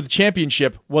for the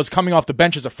championship was coming off the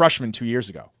bench as a freshman 2 years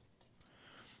ago.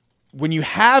 When you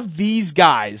have these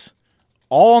guys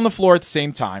all on the floor at the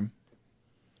same time,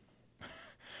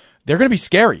 they're going to be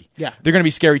scary. Yeah. They're going to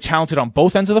be scary, talented on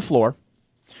both ends of the floor.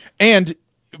 And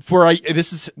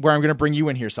this is where I'm going to bring you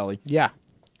in here, Sully. Yeah.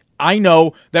 I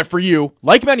know that for you,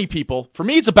 like many people, for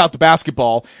me it's about the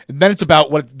basketball, and then it's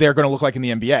about what they're going to look like in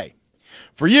the NBA.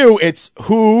 For you, it's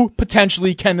who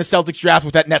potentially can the Celtics draft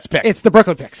with that Nets pick. It's the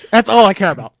Brooklyn picks. That's all I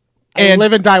care about. I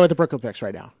live and die with the Brooklyn picks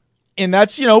right now. And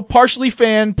that's, partially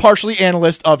fan, partially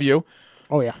analyst of you.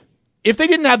 Oh, yeah. If they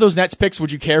didn't have those Nets picks,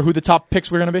 would you care who the top picks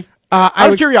were going to be?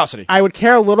 Out of curiosity. I would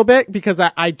care a little bit because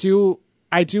I do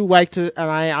like to, and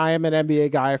I am an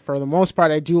NBA guy for the most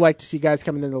part. I do like to see guys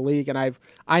coming into the league, and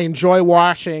I enjoy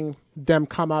watching them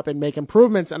come up and make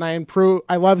improvements. And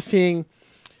I love seeing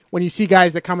when you see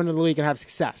guys that come into the league and have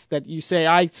success. That you say,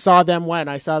 I saw them when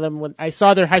I saw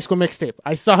their high school mixtape.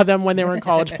 I saw them when they were in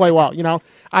college play well.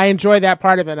 I enjoy that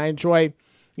part of it. And I enjoy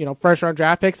first round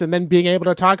draft picks, and then being able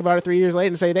to talk about it 3 years later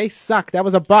and say they suck. That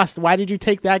was a bust. Why did you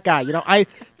take that guy?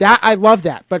 I love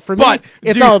that. But for me,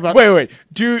 it's all about. Wait.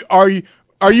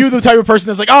 Are you the type of person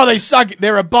that's like, oh, they suck,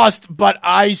 they're a bust, but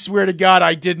I swear to God,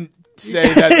 I didn't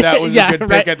say that was a good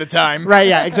pick at the time. Right,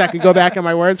 yeah, exactly. Go back on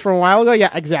my words from a while ago. Yeah,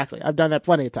 exactly. I've done that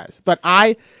plenty of times. But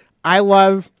I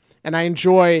love and I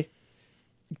enjoy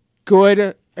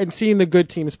good and seeing the good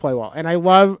teams play well. And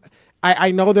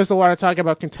I know there's a lot of talk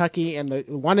about Kentucky and the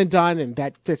one and done, and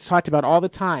that's talked about all the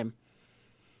time.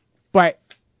 But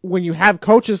when you have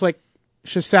coaches like I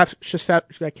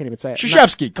can't even say it.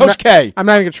 Krzyzewski, Coach K. I'm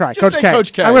not even going to try. Coach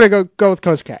K. I'm going to go with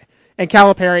Coach K. And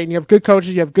Calipari, and you have good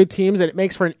coaches, you have good teams, and it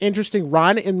makes for an interesting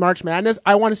run in March Madness.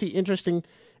 I want to see interesting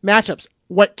matchups.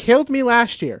 What killed me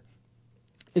last year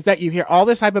is that you hear all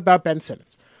this hype about Ben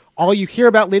Simmons. All you hear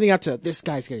about leading up to, this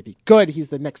guy's going to be good. He's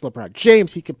the next LeBron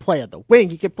James. He could play on the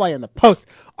wing. He could play on the post.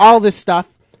 All this stuff.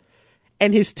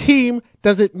 And his team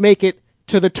doesn't make it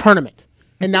to the tournament.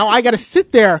 And now I got to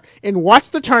sit there and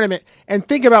watch the tournament and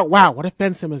think about, wow, what if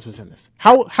Ben Simmons was in this?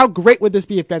 How great would this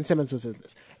be if Ben Simmons was in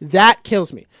this? That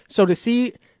kills me. So to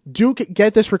see Duke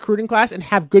get this recruiting class and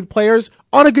have good players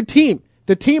on a good team.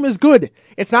 The team is good.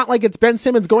 It's not like it's Ben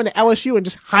Simmons going to LSU and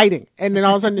just hiding. And then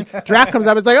all of a sudden draft comes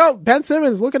up. It's like, oh, Ben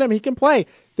Simmons, look at him. He can play.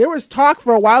 There was talk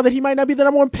for a while that he might not be the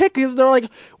number one pick because they're like,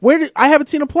 I haven't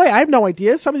seen him play. I have no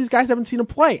idea. Some of these guys haven't seen him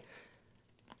play.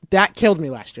 That killed me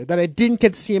last year, that I didn't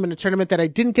get to see him in a tournament, that I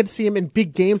didn't get to see him in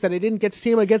big games, that I didn't get to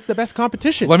see him against the best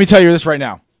competition. Let me tell you this right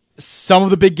now. Some of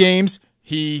the big games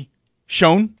he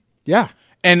shone. Yeah.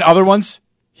 And other ones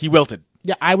he wilted.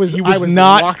 Yeah, he was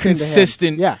not locked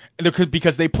consistent. Yeah.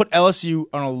 Because they put LSU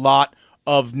on a lot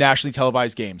of nationally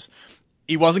televised games.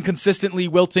 He wasn't consistently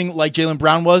wilting like Jaylen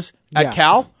Brown was at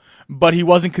Cal, but he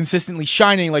wasn't consistently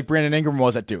shining like Brandon Ingram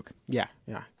was at Duke. Yeah,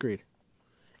 agreed.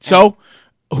 So,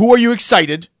 who are you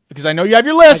excited? Because I know you have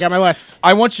your list. I got my list.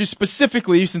 I want you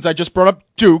specifically, since I just brought up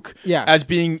Duke, Yeah. as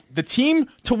being the team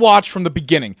to watch from the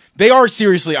beginning. They are,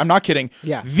 seriously, I'm not kidding,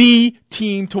 Yeah. the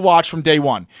team to watch from day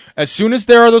one. As soon as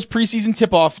there are those preseason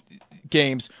tip-off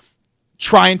games,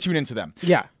 try and tune into them.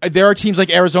 Yeah. There are teams like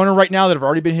Arizona right now that have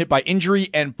already been hit by injury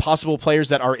and possible players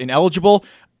that are ineligible.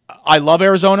 I love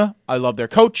Arizona. I love their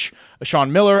coach,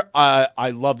 Sean Miller.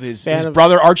 I love his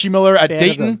brother, Archie Miller, at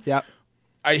Dayton. Yep.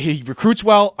 He recruits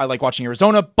well. I like watching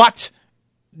Arizona, but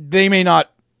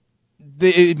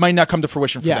it might not come to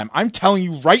fruition for them. I'm telling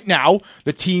you right now,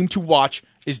 the team to watch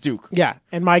is Duke. Yeah,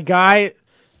 and my guy,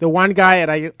 the one guy,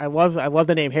 and I love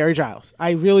the name Harry Giles.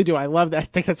 I really do. I love that. I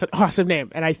think that's an awesome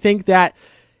name, and I think that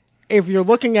if you're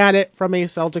looking at it from a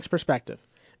Celtics perspective,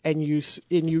 and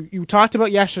you talked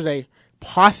about yesterday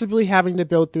possibly having to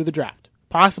build through the draft,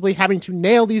 possibly having to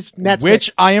nail these Nets, which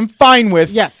picks. I am fine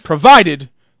with. Yes, provided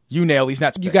you nail these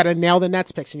Nets picks. You got to nail the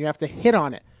Nets picks, and you have to hit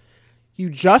on it. You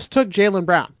just took Jaylen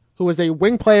Brown, who is a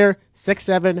wing player,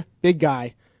 6'7", big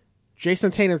guy.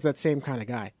 Jason Tatum's that same kind of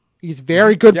guy. He's a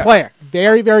very good player.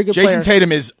 Very, very good player. Jason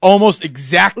Tatum is almost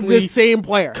exactly the same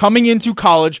player. Coming into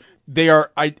college, they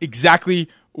are exactly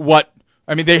what...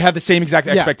 I mean, they have the same exact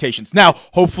expectations. Now,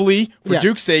 hopefully, for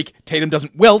Duke's sake, Tatum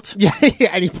doesn't wilt. Yeah,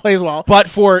 and he plays well. But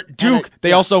for Duke,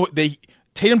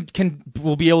 Tatum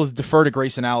will be able to defer to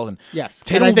Grayson Allen. Yes.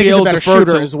 Tatum will be able to defer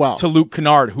to Luke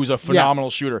Kennard, who's a phenomenal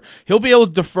shooter. He'll be able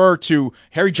to defer to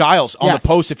Harry Giles on the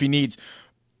post if he needs.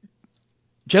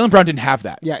 Jaylen Brown didn't have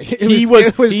that. Yeah, he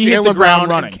hit the ground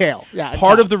running. Kale. Yeah,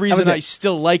 Part of the reason I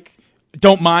still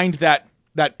don't mind that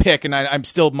pick, and I'm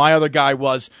still, my other guy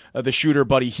was the shooter,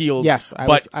 Buddy Hield. Yes,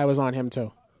 I was on him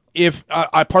too. If part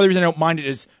of the reason I don't mind it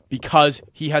is because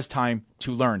he has time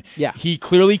to learn. Yeah. He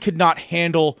clearly could not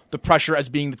handle the pressure as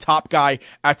being the top guy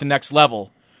at the next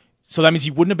level. So that means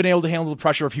he wouldn't have been able to handle the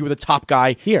pressure if he were the top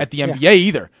guy at the NBA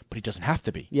either. But he doesn't have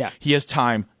to be. Yeah. He has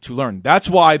time to learn. That's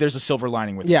why there's a silver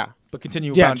lining with it. But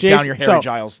continue down your Harry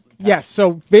Giles path. Yes,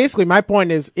 so basically my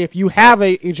point is if you have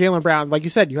a Jaylen Brown, like you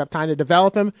said, you have time to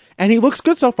develop him, and he looks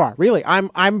good so far, really.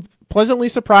 I'm pleasantly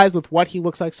surprised with what he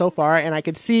looks like so far, and I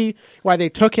could see why they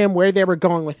took him, where they were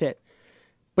going with it.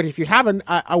 But if you have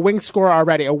a wing scorer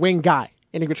already, a wing guy,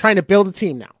 and if you're trying to build a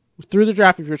team now, through the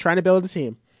draft, if you're trying to build a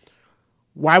team,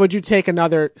 why would you take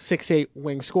another 6'8"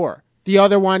 wing scorer? The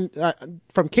other one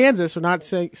from Kansas, we're not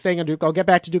staying on Duke, I'll get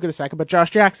back to Duke in a second, but Josh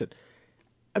Jackson.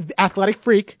 Athletic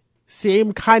freak,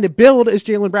 same kind of build as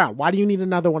Jaylen Brown. Why do you need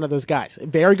another one of those guys?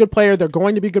 Very good player. They're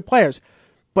going to be good players,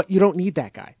 but you don't need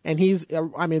that guy. And he's,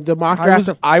 the mock draft.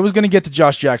 I was going to get to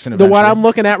Josh Jackson eventually. The one I'm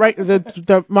looking at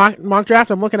the mock draft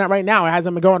I'm looking at right now, it has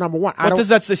him going number one. What does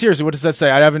that say? Seriously, what does that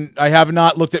say? I have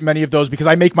not looked at many of those because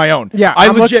I make my own. Yeah.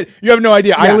 You have no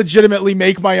idea. Yeah. I legitimately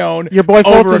make my own. Your boy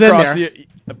Fultz is in there.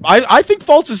 I think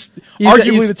Fultz is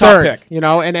arguably the top pick.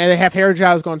 And they have Harry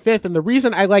Giles going fifth. And the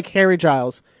reason I like Harry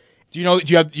Giles, do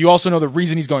you also know the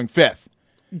reason he's going fifth?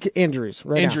 Injuries.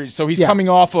 Injuries. So he's coming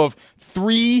off of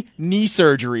 3 knee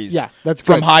surgeries. Yeah, that's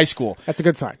from good. high school. That's a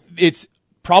good sign. It's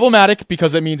problematic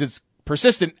because it means it's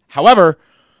persistent. However,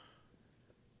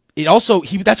 it also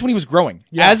that's when he was growing.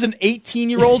 Yeah. As an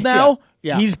 18-year-old now,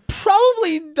 he's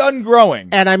probably done growing.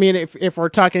 And I mean, if we're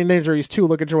talking injuries too,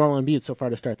 look at Joel Embiid so far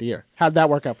to start the year. How'd that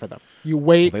work out for them? You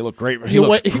wait. They look great. He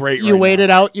looks great. You wait it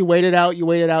out. You wait it out. You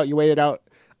wait it out. You wait it out.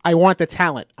 I want the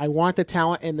talent.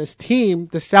 And this team,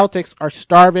 the Celtics, are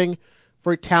starving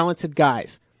for talented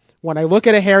guys. When I look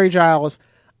at a Harry Giles,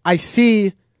 I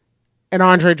see an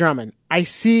Andre Drummond. I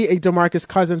see a DeMarcus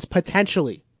Cousins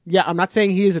potentially. Yeah, I'm not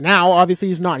saying he is now. Obviously,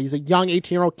 he's not. He's a young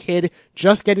 18-year-old kid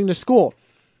just getting to school.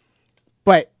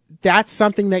 But that's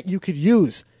something that you could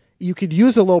use. You could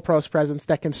use a low-post presence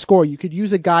that can score. You could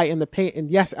use a guy in the paint. And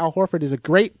yes, Al Horford is a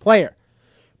great player.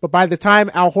 But by the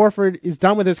time Al Horford is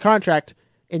done with his contract,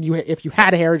 and if you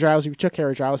had Harry Giles, you took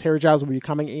Harry Giles would be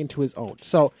coming into his own.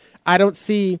 So I don't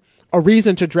see a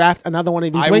reason to draft another one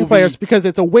of these wing players because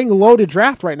it's a wing-loaded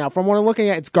draft right now. From what I'm looking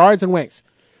at, it's guards and wings.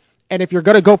 And if you're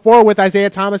going to go forward with Isaiah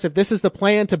Thomas, if this is the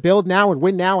plan to build now and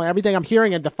win now and everything I'm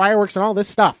hearing and the fireworks and all this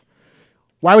stuff,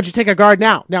 why would you take a guard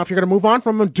now? Now, if you're going to move on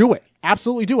from him, do it.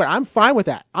 Absolutely do it. I'm fine with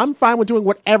that. I'm fine with doing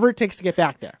whatever it takes to get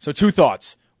back there. So 2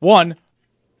 thoughts. One,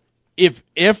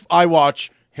 if I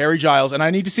watch Harry Giles, and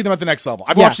I need to see them at the next level.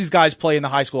 I've watched these guys play in the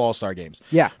high school all-star games.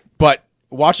 Yeah. But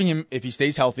watching him, if he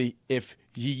stays healthy, if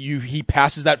he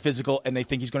passes that physical and they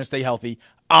think he's going to stay healthy,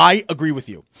 I agree with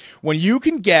you. When you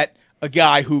can get a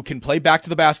guy who can play back to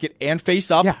the basket and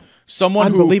face up, someone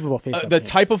unbelievable who, face up, the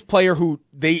type of player who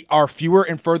they are fewer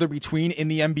and further between in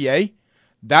the NBA,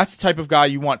 that's the type of guy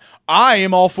you want. I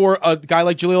am all for a guy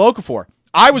like Jahlil Okafor.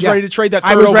 I was ready to trade that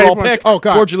third overall pick for Jahlil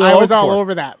Okafor. I was all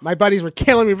over that. My buddies were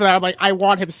killing me for that. I'm like, I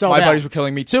want him so bad. My buddies were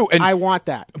killing me too. And I want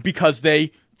that. Because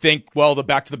they think, well, the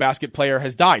back to the basket player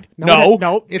has died. No,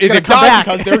 it's going to come back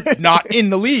because they're not in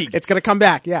the league. It's going to come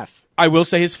back. Yes. I will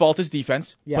say his fault is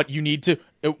defense, but you need to.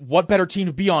 What better team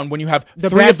to be on when you have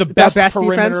three of the best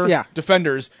perimeter defense?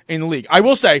 defenders in the league? I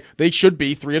will say they should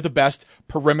be 3 of the best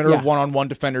perimeter one-on-one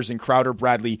defenders in Crowder,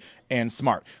 Bradley, and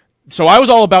Smart. So I was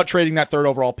all about trading that 3rd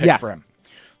overall pick for him.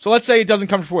 So let's say it doesn't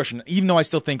come to fruition, even though I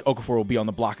still think Okafor will be on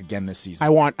the block again this season. I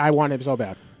want him so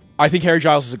bad. I think Harry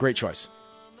Giles is a great choice.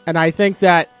 And I think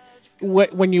that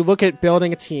when you look at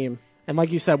building a team, and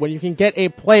like you said, when you can get a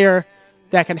player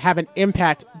that can have an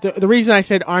impact, the reason I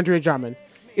said Andre Drummond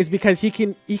is because he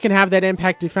can have that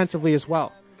impact defensively as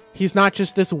well. He's not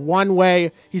just this one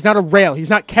way. He's not a rail. He's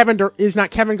not Kevin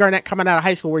Garnett coming out of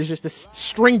high school where he's just this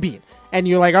string bean. And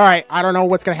you're like, all right, I don't know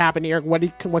what's going to happen here.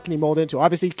 What can he mold into?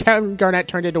 Obviously, Kevin Garnett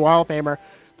turned into a Hall of Famer,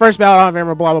 first ballot Hall of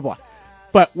Famer, blah, blah, blah.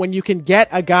 But when you can get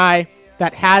a guy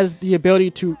that has the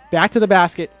ability to back to the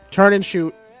basket, turn and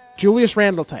shoot, Julius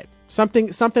Randle type,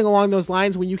 something along those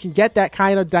lines, when you can get that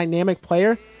kind of dynamic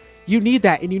player, you need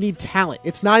that, and you need talent.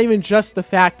 It's not even just the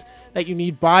fact that you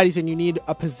need bodies and you need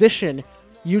a position.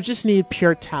 You just need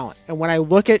pure talent. And when I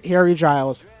look at Harry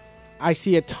Giles, I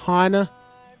see a ton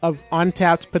of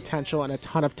untapped potential and a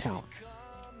ton of talent.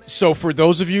 So for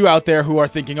those of you out there who are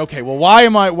thinking, okay, well,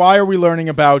 why are we learning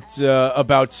about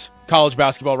college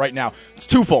basketball right now? It's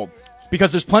twofold.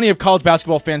 Because there's plenty of college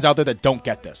basketball fans out there that don't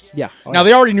get this. Yeah. Now,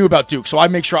 they already knew about Duke, so I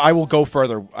make sure I will go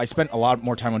further. I spent a lot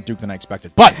more time on Duke than I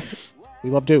expected. But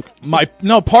we love Duke.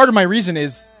 Part of my reason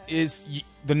is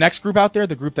the next group out there,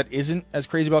 the group that isn't as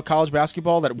crazy about college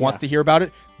basketball, that wants to hear about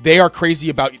it, they are crazy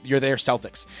about their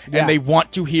Celtics. And they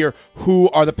want to hear who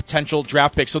are the potential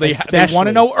draft picks. So they want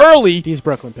to know early. These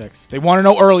Brooklyn picks. They want to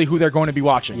know early who they're going to be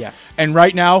watching. Yes. And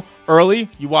right now, early,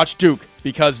 you watch Duke.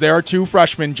 Because there are 2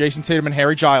 freshmen, Jason Tatum and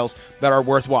Harry Giles, that are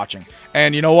worth watching.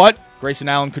 And you know what? Grayson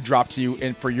Allen could drop to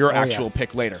you for your actual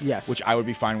pick later, which I would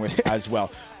be fine with as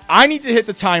well. I need to hit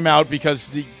the timeout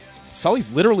because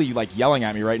Sully's literally yelling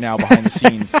at me right now behind the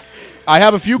scenes. I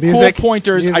have a few cool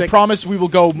pointers. I promise we will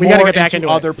go more into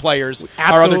other players,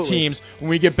 our other teams, when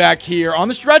we get back here on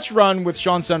the Stretch Run with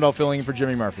Sean Sendall filling in for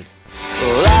Jimmy Murphy.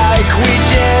 Like we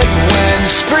did when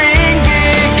spring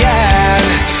began.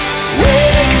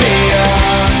 Wake me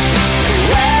up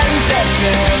when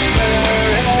September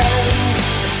ends.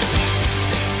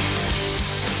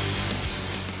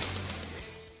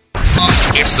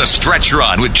 It's the Stretch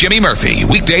Run with Jimmy Murphy.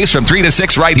 Weekdays from 3 to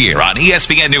 6 right here on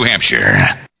ESPN New Hampshire.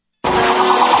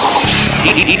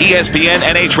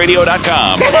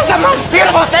 ESPNNHradio.com. This is the most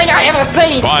beautiful thing I ever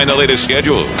seen. Find the latest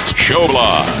schedules, show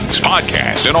blogs,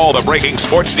 podcasts, and all the breaking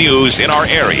sports news in our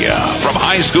area. From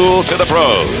high school to the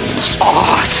pros.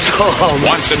 Awesome.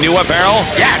 Want some new apparel?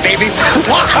 Yeah, baby.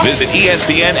 Visit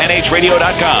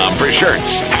ESPNNHradio.com for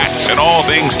shirts, hats, and all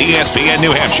things ESPN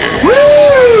New Hampshire.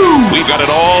 Woo! We've got it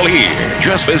all here.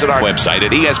 Just visit our website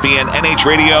at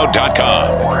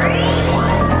ESPNNHradio.com.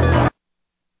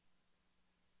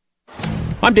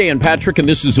 I'm Dan Patrick, and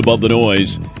this is Above the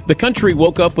Noise. The country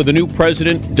woke up with a new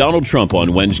president, Donald Trump,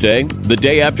 on Wednesday. The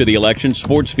day after the election,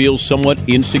 sports feels somewhat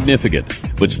insignificant,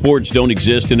 but sports don't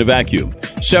exist in a vacuum.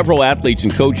 Several athletes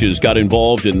and coaches got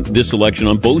involved in this election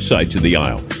on both sides of the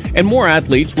aisle, and more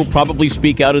athletes will probably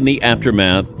speak out in the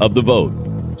aftermath of the vote.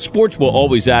 Sports will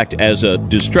always act as a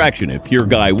distraction. If your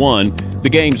guy won, the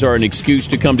games are an excuse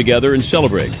to come together and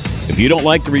celebrate. If you don't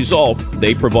like the result,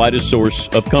 they provide a source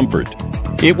of comfort.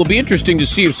 It will be interesting to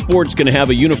see if sports can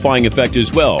have a unifying effect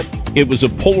as well. It was a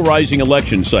polarizing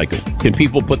election cycle. Can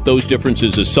people put those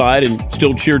differences aside and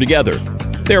still cheer together?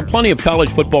 There are plenty of college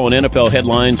football and NFL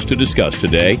headlines to discuss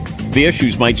today. The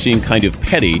issues might seem kind of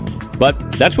petty,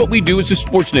 but that's what we do as a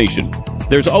sports nation.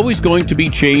 There's always going to be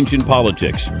change in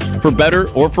politics. For better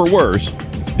or for worse,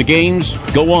 the games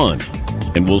go on,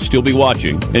 and we'll still be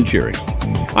watching and cheering.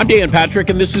 I'm Dan Patrick,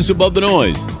 and this is Above the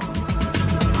Noise.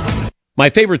 My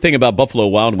favorite thing about Buffalo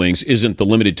Wild Wings isn't the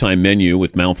limited-time menu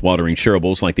with mouth-watering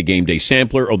shareables like the Game Day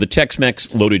Sampler or the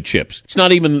Tex-Mex loaded chips. It's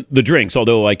not even the drinks,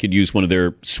 although I could use one of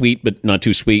their sweet but not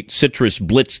too sweet Citrus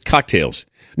Blitz cocktails.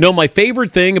 No, my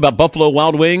favorite thing about Buffalo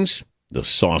Wild Wings? The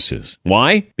sauces.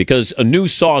 Why? Because a new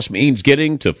sauce means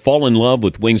getting to fall in love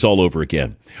with wings all over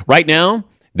again. Right now,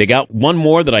 they got one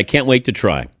more that I can't wait to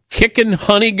try. Kickin'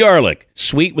 Honey Garlic.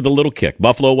 Sweet with a little kick.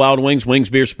 Buffalo Wild Wings, Wings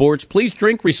Beer Sports. Please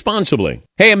drink responsibly.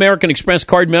 Hey, American Express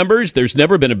card members, there's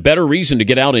never been a better reason to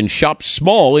get out and shop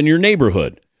small in your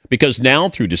neighborhood. Because now,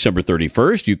 through December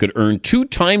 31st, you could earn 2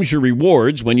 times your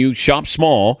rewards when you shop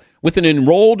small with an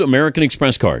enrolled American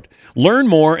Express card. Learn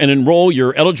more and enroll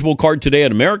your eligible card today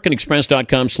at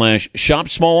americanexpress.com/shop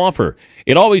small offer.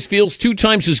 It always feels 2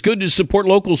 times as good to support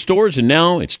local stores, and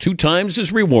now it's 2 times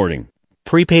as rewarding.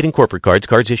 Prepaid and corporate cards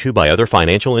issued by other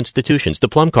financial institutions. The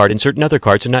Plum Card and certain other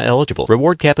cards are not eligible.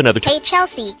 Reward cap and other... Hey,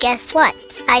 Chelsea, guess what?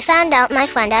 I found out my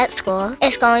friend at school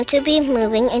is going to be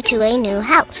moving into a new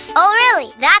house. Oh,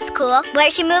 really? That's cool.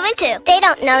 Where's she moving to? They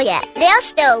don't know yet. They're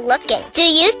still looking. Do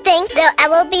you think they'll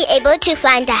ever be able to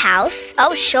find a house?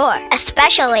 Oh, sure.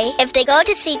 Especially if they go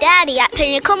to see Daddy at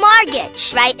Pinnacle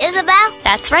Mortgage. Right, Isabel?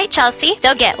 That's right, Chelsea.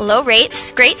 They'll get low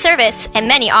rates, great service, and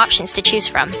many options to choose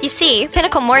from. You see,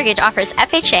 Pinnacle Mortgage offers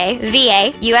FHA,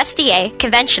 VA, USDA,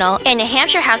 conventional, and New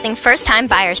Hampshire Housing first-time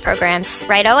buyers programs.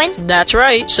 Right, Owen? That's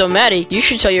right. So, Maddie, you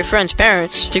should tell your friends'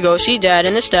 parents to go see Dad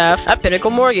and the staff at Pinnacle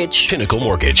Mortgage. Pinnacle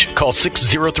Mortgage. Call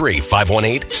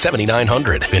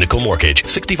 603-518-7900. Pinnacle Mortgage,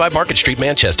 65 Market Street,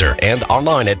 Manchester, and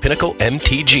online at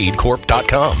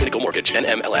pinnaclemtgcorp.com. Pinnacle Mortgage,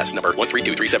 NMLS number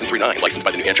 1323739. Licensed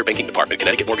by the New Hampshire Banking Department.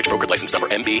 Connecticut Mortgage Broker license number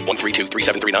MB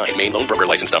 1323739. Maine Loan Broker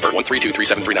license number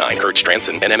 1323739. Kurt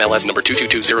Stranson, NMLS number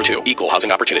 22202. Equal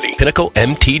housing opportunity.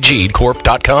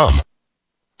 PinnacleMTGcorp.com.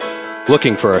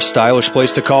 Looking for a stylish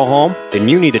place to call home? Then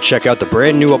you need to check out the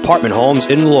brand new apartment homes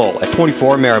in Lowell at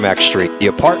 24 Merrimack Street. The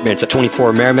apartments at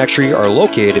 24 Merrimack Street are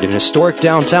located in historic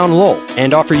downtown Lowell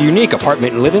and offer unique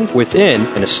apartment living within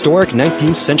an historic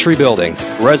 19th century building.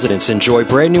 Residents enjoy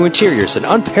brand new interiors and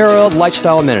unparalleled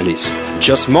lifestyle amenities.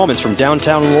 Just moments from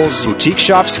downtown Lowell's boutique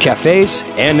shops, cafes,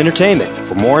 and entertainment.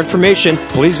 For more information,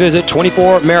 please visit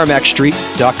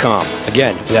 24merrimackstreet.com.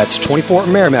 Again, that's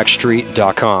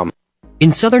 24merrimackstreet.com.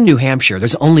 In southern New Hampshire,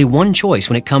 there's only one choice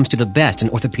when it comes to the best in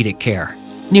orthopedic care.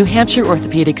 New Hampshire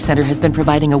Orthopedic Center has been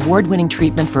providing award-winning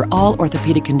treatment for all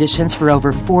orthopedic conditions for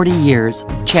over 40 years.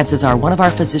 Chances are one of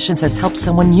our physicians has helped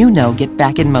someone you know get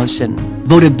back in motion.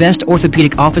 Voted Best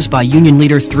Orthopedic Office by Union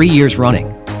Leader 3 years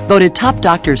running. Voted Top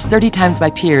Doctors 30 times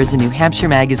by peers in New Hampshire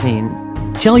Magazine.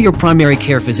 Tell your primary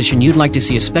care physician you'd like to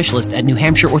see a specialist at New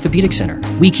Hampshire Orthopedic Center.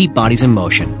 We keep bodies in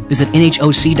motion. Visit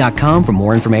NHOC.com for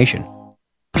more information.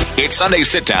 It's Sunday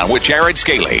Sit Down with Jared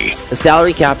Scaly. The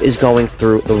salary cap is going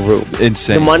through the roof.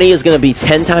 Insane. The money is going to be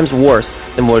 10 times worse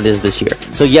than what it is this year.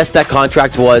 So yes, that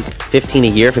contract was 15 a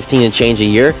year, 15 and change a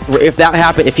year. If that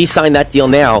happened, if he signed that deal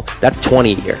now, that's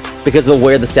 20 a year because of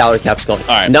where the salary cap's going. All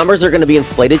right. Numbers are going to be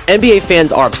inflated. NBA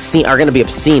fans are going to be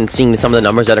obscene seeing some of the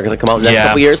numbers that are going to come out in the next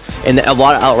couple years, and a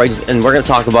lot of outrages. And we're going to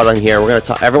talk about it on here.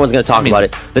 Everyone's going to talk about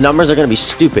it. The numbers are going to be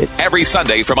stupid. Every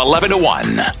Sunday from 11 to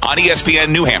 1 on ESPN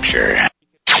New Hampshire.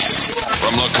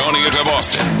 From Laconia to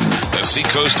Boston, the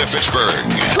seacoast to Fitchburg.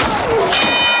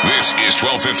 This is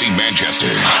 1250 Manchester.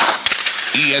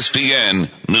 ESPN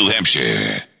New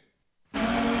Hampshire.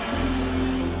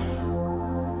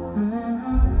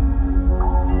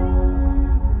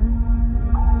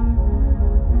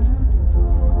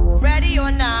 Ready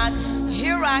or not,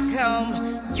 here I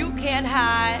come. You can't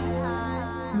hide.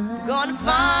 Gonna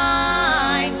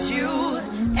find you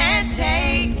and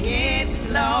take it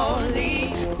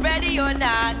slowly. Ready or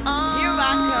not, here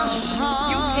I come.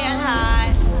 You can't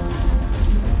hide.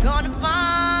 Gonna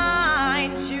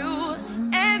find you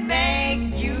and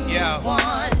make you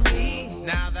want me.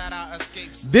 Now that I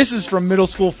escaped. This is from middle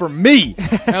school for me.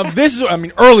 Now this is,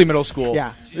 early middle school.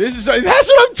 Yeah. That's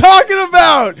what I'm talking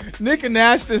about. Nick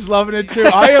Anastas loving it too.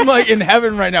 I am like in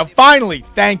heaven right now. Finally,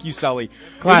 thank you, Sully.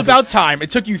 It was about time. It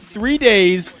took you 3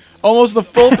 days, almost the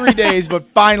full 3 days, but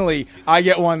finally I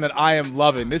get one that I am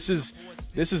loving. This is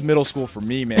middle school for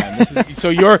me, man. So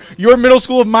your middle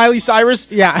school of Miley Cyrus.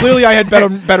 Yeah. Clearly, I had better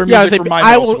music for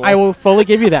my middle school. I will fully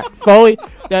give you that. Fully,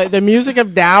 the music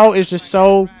of now is just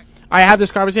so. I have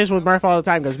this conversation with Murph all the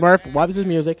time because Murph loves his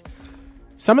music.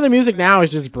 some of the music now is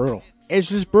just brutal. It's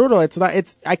just brutal. It's not.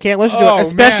 It's I can't listen to Oh, it,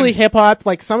 especially man. hip hop.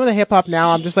 Like some of the hip hop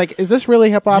now, I'm just like, is this really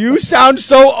hip hop? You sound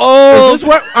so old. Is this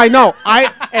what I know?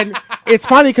 And it's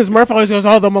funny because Murph always goes,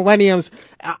 "Oh, the millenniums."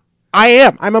 I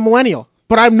am. I'm a millennial,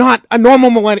 but I'm not a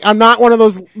normal millennial. I'm not one of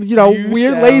those, weird,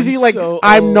 sound lazy. Like so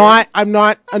I'm old. not. I'm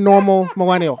not a normal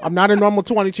millennial. I'm not a normal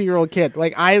 22-year-old kid.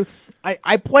 Like I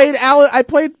played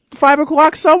 5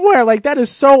 o'clock somewhere. Like that is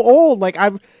so old. Like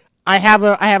I have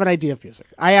an idea of music.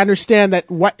 I understand that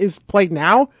what is played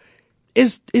now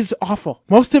is awful.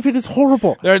 Most of it is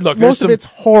horrible. Most of it's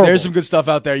horrible. There's some good stuff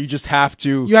out there. You just have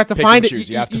to. You have to pick find and it. choose.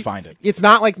 You have to find it. It's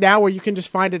not like now where you can just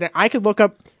find it. I could look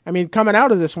up. I mean, coming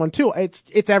out of this one too,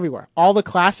 it's everywhere. All the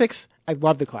classics. I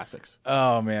love the classics.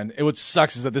 Oh man, what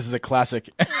sucks is that this is a classic.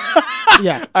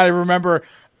 Yeah, I remember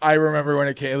when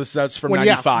it came. That's from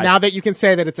 '95. Now that you can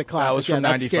say that it's a classic, That was from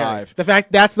that's scary. '95. The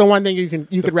fact that's the one thing you could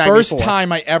The rag me first for.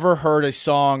 time I ever heard a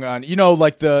song on,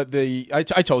 like I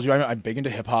told you I'm big into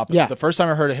hip hop. Yeah. The first time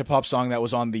I heard a hip hop song that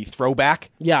was on the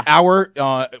Throwback Yeah. hour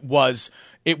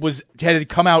it had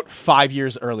come out 5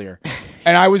 years earlier,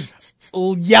 and I was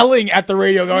yelling at the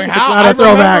radio, going, It's "How not a I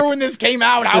throwback. remember when this came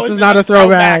out? How This is is not a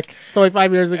throwback. It's only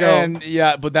 5 years ago. And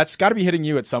yeah, but that's got to be hitting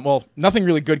you at some. Well, nothing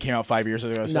really good came out 5 years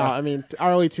ago. So. No, I mean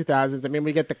early 2000s. I mean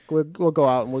we'll go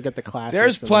out and we'll get the classics.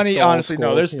 There's and plenty, the old honestly.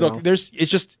 No, schools, it's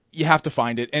just you have to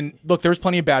find it. And look, there was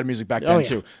plenty of bad music back then Oh, yeah.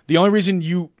 too. The only reason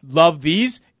you love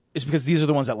these is because these are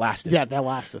the ones that lasted. Yeah, that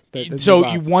lasted. So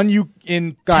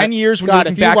in 10 years when you're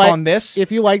looking back on this.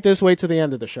 If you like this, wait till the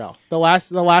end of the show. The last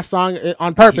song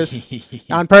on purpose,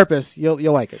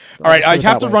 you'll like it. All right, I Put it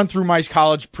have that to way. run through my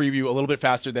college preview a little bit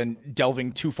faster than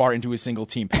delving too far into a single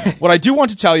team. What I do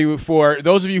want to tell you, for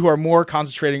those of you who are more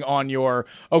concentrating on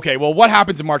what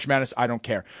happens in March Madness, I don't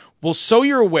care. Well, so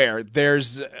you're aware,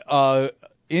 there's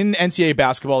in NCAA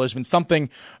basketball, there's been something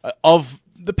of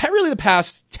the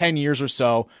past 10 years or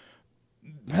so,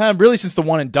 really since the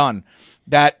one and done,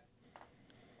 that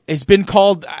has been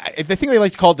called, I think they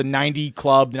like to call it the 90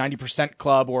 club, the 90%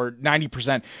 club, or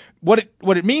 90%. What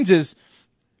it means is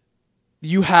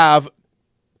you have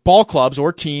ball clubs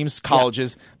or teams,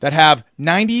 colleges, that have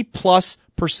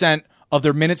 90+% of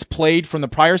their minutes played from the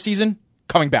prior season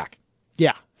coming back.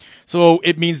 Yeah. So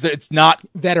it means that it's not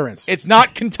veterans. It's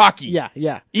not Kentucky.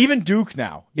 Yeah. Even Duke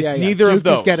now. It's Yeah. neither Duke of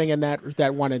those. is getting in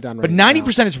that one and done. But range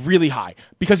 90% is really high,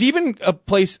 because even a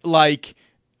place like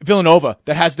Villanova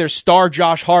that has their star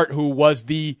Josh Hart, who was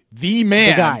the man,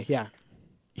 the guy. Yeah.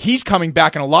 he's coming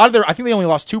back, and a lot of I think they only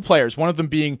lost 2 players, one of them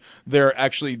being their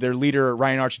leader,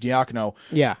 Ryan Arcidiacono.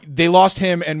 Yeah. They lost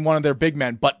him and one of their big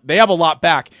men, but they have a lot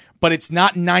back, but it's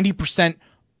not 90%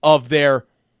 of their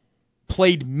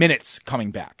played minutes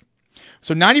coming back.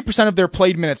 So 90% of their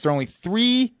played minutes, there are only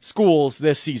 3 schools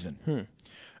this season.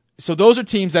 So those are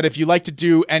teams that if you like to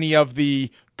do any of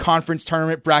the conference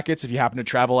tournament brackets, if you happen to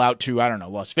travel out to, I don't know,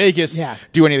 Las Vegas,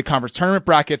 do any of the conference tournament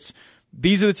brackets,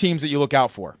 these are the teams that you look out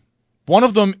for. One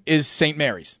of them is St.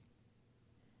 Mary's.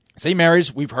 St.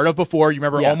 Mary's, we've heard of before. You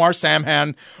remember Omar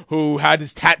Samhan, who had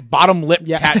his bottom lip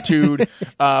tattooed.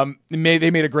 They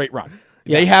made a great run.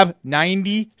 Yeah. They have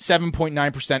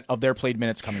 97.9% of their played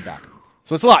minutes coming back.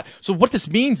 So it's a lot. So what this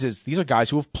means is these are guys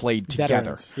who have played together.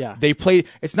 Veterans, yeah. They played.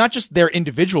 It's not just their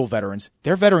individual veterans.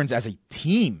 They're veterans as a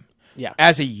team,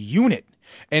 as a unit.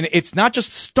 And it's not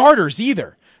just starters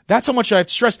either. That's how much I have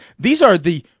to stress. These are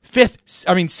the 6th,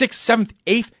 7th,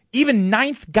 8th, even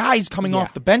 9th guys coming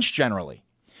off the bench generally.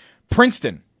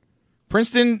 Princeton,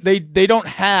 they don't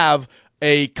have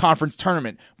a conference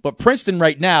tournament, but Princeton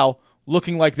right now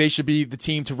looking like they should be the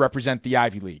team to represent the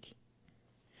Ivy League.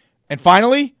 And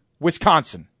finally,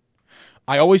 Wisconsin.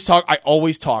 I always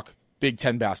talk Big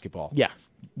Ten basketball. Yeah.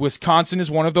 Wisconsin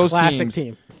is one of those Classic teams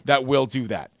team. that will do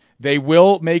that. They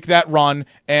will make that run,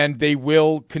 and they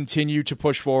will continue to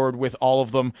push forward with all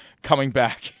of them coming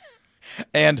back.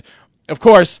 And, of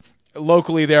course,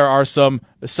 locally there are some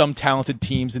talented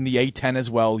teams in the A10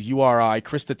 as well. URI,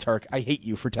 Krista Turk. I hate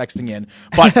you for texting in.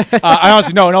 But I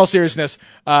honestly, no, in all seriousness,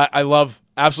 I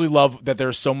absolutely love that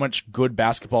there's so much good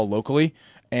basketball locally.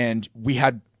 And we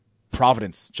had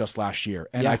Providence just last year.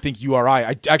 And I think URI,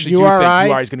 I actually do think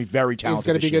URI is going to be very talented. It's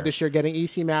going to be good this year. Getting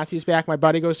E.C. Matthews back. My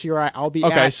buddy goes to URI. I'll be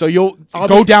okay, at, so you'll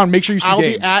go down, make sure you see I'll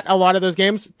games. Be at a lot of those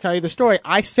games. Tell you the story.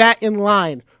 I sat in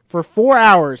line for 4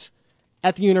 hours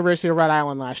at the University of Rhode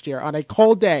Island last year on a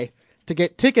cold day to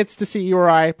get tickets to see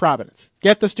URI Providence.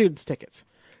 Get the students' tickets.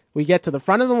 We get to the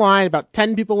front of the line, about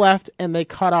 10 people left, and they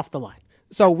cut off the line.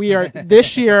 So we are,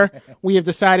 this year, we have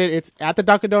decided it's at the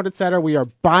Dunkin' Donuts Center. We are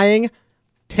buying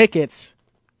tickets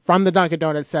from the Dunkin'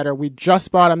 Donuts Center. We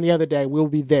just bought them the other day. We'll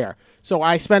be there. So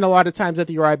I spend a lot of times at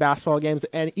the Uri basketball games,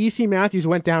 and E.C. Matthews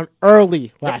went down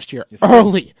early last year. Yes,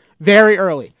 early. Very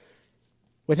early.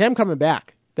 With him coming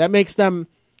back, that makes them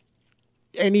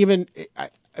an even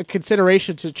a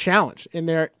consideration to challenge in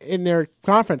their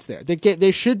conference there.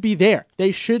 They should be there.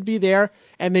 They should be there,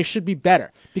 and they should be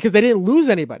better because they didn't lose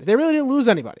anybody. They really didn't lose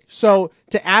anybody. So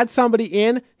to add somebody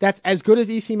in that's as good as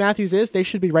E.C. Matthews is, they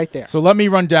should be right there. So let me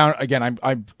run down again.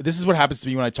 This is what happens to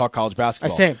me when I talk college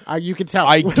basketball. Same. You can tell.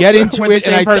 I get into it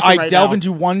and I right delve now.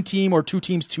 into one team or two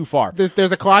teams too far.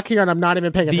 There's a clock here, and I'm not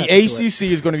even paying attention. The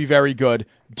ACC is going to be very good.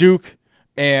 Duke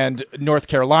and North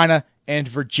Carolina and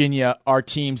Virginia are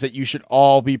teams that you should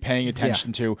all be paying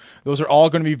attention to. Those are all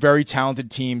going to be very talented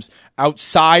teams.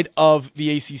 Outside of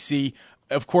the ACC,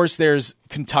 of course, there's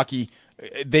Kentucky.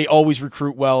 They always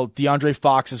recruit well. DeAndre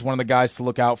Fox is one of the guys to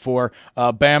look out for.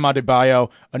 Bam Adebayo,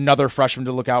 another freshman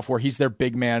to look out for. He's their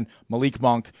big man. Malik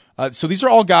Monk. So these are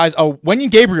all guys. Oh,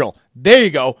 Wenyen Gabriel. There you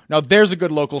go. Now there's a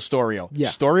good local Storial. Yeah.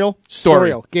 Storial?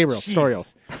 Gabriel. Jesus.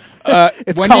 Storial.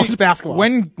 It's Wenyen, college basketball.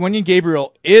 Wenyen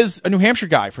Gabriel is a New Hampshire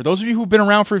guy. For those of you who've been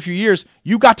around for a few years,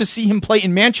 you got to see him play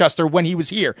in Manchester when he was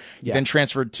here. He then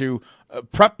transferred to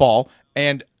prep ball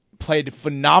and played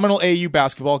phenomenal AAU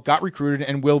basketball, got recruited,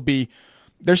 and will be.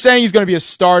 They're saying he's going to be a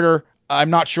starter.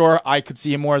 I'm not sure. I could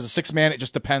see him more as a six-man. It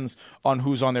just depends on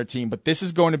who's on their team. But this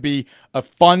is going to be a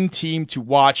fun team to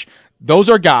watch. Those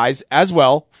are guys, as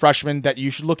well, freshmen, that you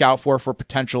should look out for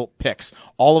potential picks.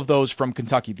 All of those from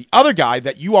Kentucky. The other guy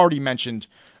that you already mentioned,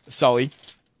 Sully,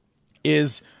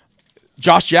 is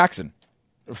Josh Jackson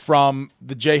from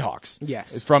the Jayhawks.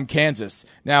 Yes. From Kansas.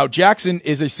 Now, Jackson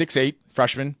is a 6'8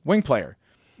 freshman wing player.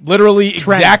 Literally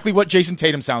exactly what Jason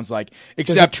Tatum sounds like.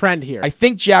 Except there's a trend here. I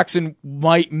think Jackson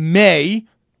may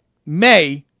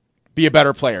be a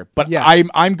better player, but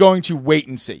I'm going to wait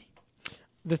and see.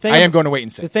 I am going to wait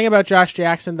and see. The thing about Josh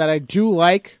Jackson that I do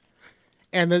like,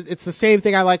 and it's the same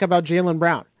thing I like about Jaylen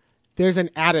Brown. There's an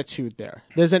attitude there.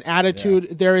 There's an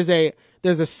attitude. Yeah.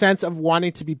 There's a sense of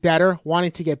wanting to be better,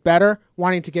 wanting to get better,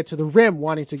 wanting to get to the rim,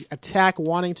 wanting to attack,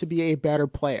 wanting to be a better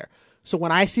player. So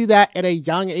when I see that in a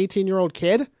young 18-year-old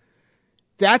kid,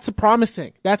 that's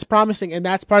promising. That's promising, and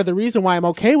that's part of the reason why I'm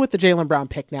okay with the Jaylen Brown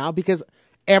pick now, because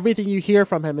everything you hear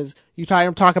from him is you hear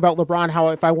him talk about LeBron, how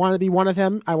if I want to be one of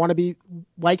them, I want to be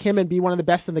like him and be one of the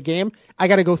best in the game, I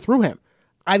got to go through him.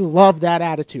 I love that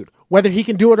attitude. Whether he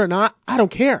can do it or not, I don't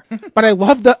care. But I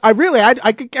love I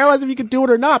could care less if he can do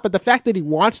it or not, but the fact that he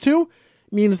wants to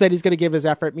means that he's going to give his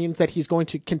effort, means that he's going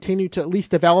to continue to at least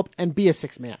develop and be a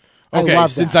six-man. Okay,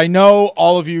 since I know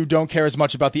all of you don't care as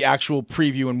much about the actual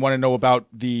preview and want to know about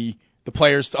the other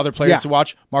players to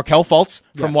watch, Markelle Fultz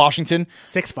from Washington.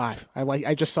 6'5".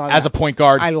 I just saw that. As a point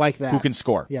guard. I like that. Who can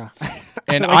score. Yeah.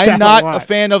 And like I'm not a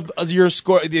fan of your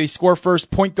score first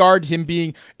point guard, him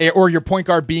being, or your point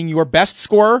guard being your best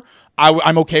scorer.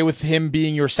 I'm okay with him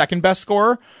being your second best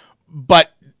scorer,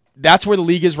 but that's where the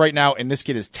league is right now, and this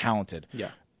kid is talented.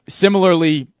 Yeah.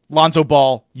 Similarly, Lonzo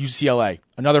Ball, UCLA,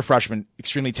 another freshman,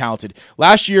 extremely talented.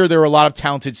 Last year, there were a lot of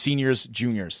talented seniors,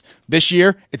 juniors. This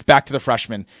year, it's back to the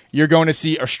freshmen. You're going to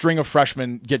see a string of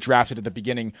freshmen get drafted at the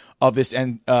beginning of this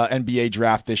NBA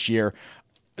draft this year.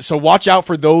 So watch out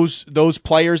for those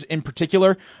players in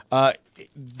particular.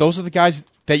 Those are the guys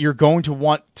that you're going to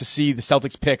want to see the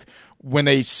Celtics pick when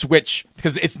they switch,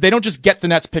 because they don't just get the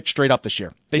Nets pick straight up this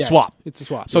year. They swap. It's a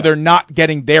swap. So they're not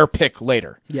getting their pick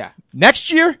later. Yeah.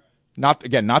 Next year, not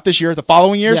this year, the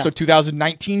following year, Yeah. so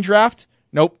 2019 draft.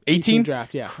 Nope, 18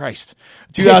 draft, yeah. Christ.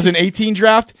 2018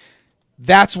 draft.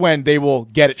 That's when they will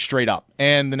get it straight up,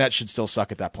 and the Nets should still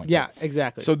suck at that point. Yeah,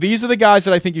 exactly. So these are the guys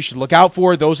that I think you should look out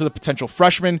for. Those are the potential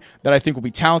freshmen that I think will be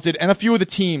talented, and a few of the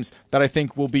teams that I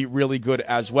think will be really good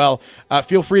as well.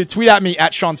 Feel free to tweet at me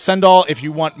at Sean Sendall if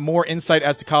you want more insight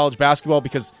as to college basketball,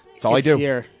 because it's all I do.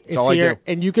 Here. It's all I do.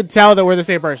 And you can tell that we're the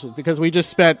same person, because we just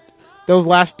spent those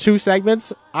last two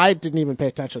segments. I didn't even pay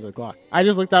attention to the clock. I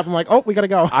just looked up and I'm like, oh, we got to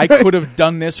go. I could have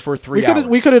done this for 3 hours.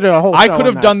 We could have done a whole show I could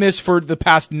on have done this for the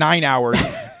past 9 hours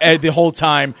the whole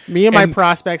time. Me and my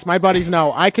prospects, my buddies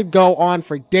know, I could go on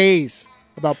for days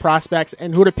about prospects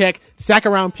and who to pick,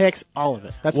 second round picks, all of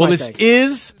it. That's my this thing.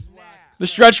 is the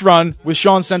Stretch Run with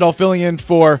Sean Sendall filling in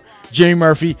for Jamie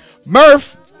Murphy.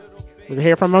 Murph, we're going to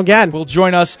hear from him again. Will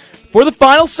join us for the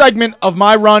final segment of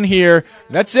my run here.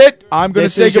 That's it. I'm going to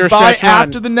say goodbye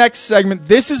after the next segment.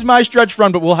 This is my Stretch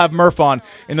Run, but we'll have Murph on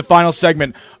in the final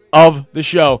segment of the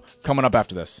show coming up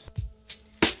after this.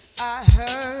 I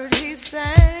heard he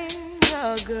sang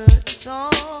a good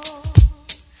song.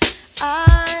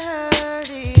 I heard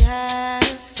he had a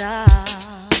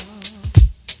style.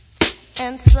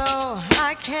 And so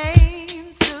I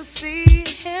came to to see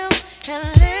him and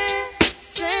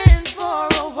listen for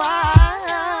a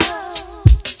while.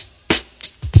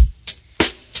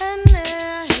 And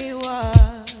there he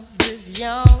was, this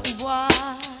young boy,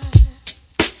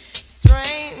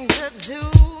 stranger to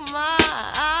my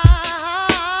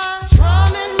eyes,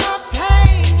 strumming my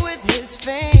pain with his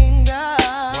fingers,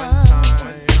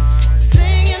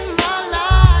 singing my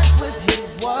life with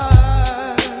his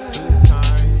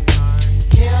words,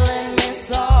 killing me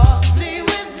softly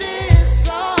with this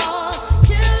song,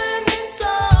 killing me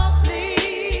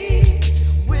softly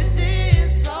with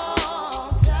this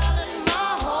song, telling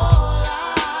my whole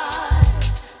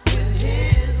life with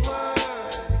his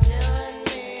words, killing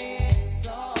me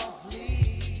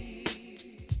softly.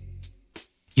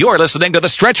 You're listening to The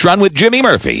Stretch Run with Jimmy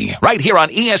Murphy, right here on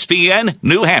ESPN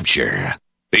New Hampshire.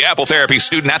 The Apple Therapy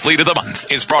Student Athlete of the Month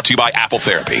is brought to you by Apple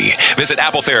Therapy. Visit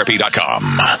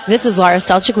appletherapy.com. This is Laura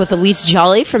Stelchik with Elise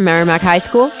Jolly from Merrimack High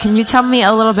School. Can you tell me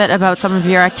a little bit about some of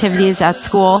your activities at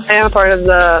school? I am a part of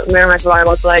the Merrimack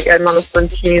Volleyball Flag. I'm on the swim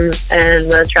team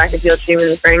and the track and field team in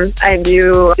the spring. I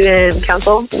do student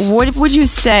council. What would you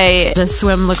say the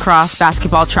swim, lacrosse,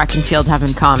 basketball, track, and field have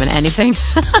in common? Anything?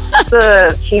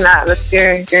 The team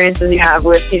atmosphere, experiences you have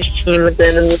with each team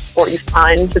within and the sport you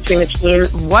find between the team.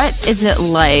 What is it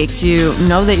like to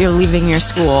know that you're leaving your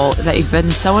school that you've been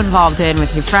so involved in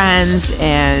with your friends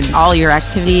and all your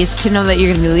activities, to know that you're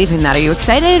going to be leaving that? Are you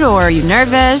excited or are you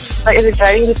nervous? It's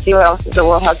exciting to see what else the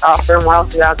world has to offer and what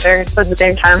else is out there. But at the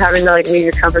same time, having to leave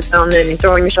your comfort zone and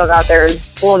throwing yourself out there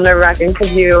is a little nerve-wracking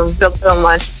because you built so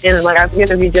much. And I think it's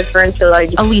going to be different to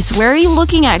Elise, where are you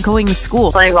looking at going to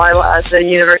school? Playing volleyball at the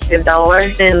University of Delaware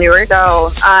in Newark. So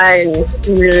I'm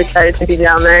really excited to be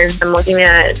down there. I'm looking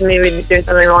at maybe doing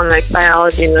something along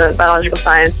biology and the biological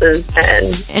sciences.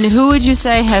 And who would you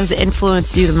say has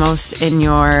influenced you the most in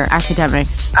your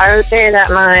academics? I would say that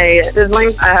my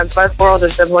siblings, I have 4 older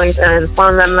siblings, and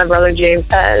one of them, my brother James,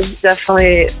 has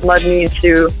definitely led me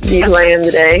to be who I am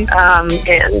today. And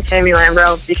Tammy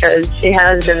Lambro, because she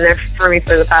has been there for me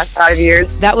for the past 5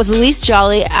 years. That was Elise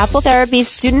Jolly, Apple Therapy's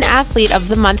Student Athlete of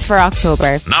the Month for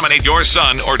October. Nominate your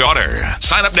son or daughter.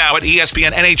 Sign up now at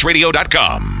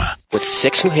ESPNNHradio.com. With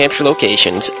 6 New Hampshire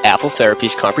locations, Apple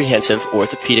Therapy's comprehensive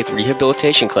orthopedic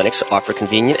rehabilitation clinics offer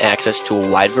convenient access to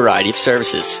a wide variety of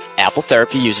services. Apple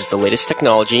Therapy uses the latest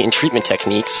technology and treatment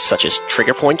techniques such as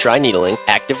trigger point dry needling,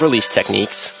 active release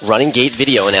techniques, running gait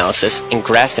video analysis, and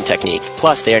Graston technique.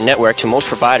 Plus, they are networked to most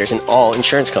providers and all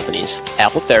insurance companies.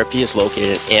 Apple Therapy is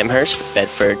located in Amherst,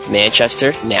 Bedford,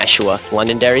 Manchester, Nashua,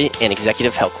 Londonderry, and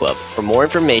Executive Health Club. For more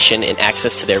information and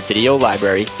access to their video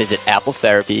library, visit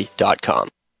appletherapy.com.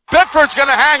 Bedford's going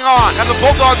to hang on, and the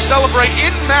Bulldogs celebrate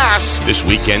in mass. This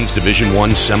weekend's Division I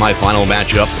semifinal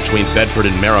matchup between Bedford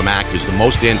and Merrimack is the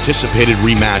most anticipated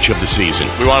rematch of the season.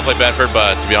 We want to play Bedford,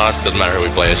 but to be honest, it doesn't matter who we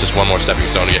play. It's just one more stepping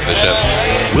stone to get to the ship.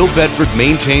 Will Bedford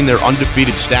maintain their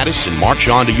undefeated status and march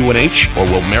on to UNH, or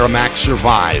will Merrimack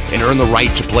survive and earn the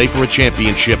right to play for a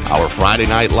championship? Our Friday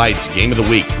Night Lights Game of the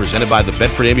Week, presented by the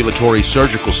Bedford Ambulatory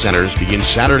Surgical Centers, begins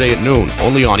Saturday at noon,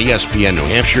 only on ESPN New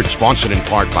Hampshire, sponsored in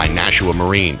part by Nashua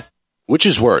Marine. Which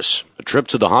is worse, a trip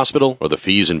to the hospital or the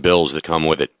fees and bills that come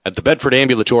with it? At the Bedford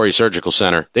Ambulatory Surgical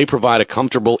Center, they provide a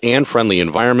comfortable and friendly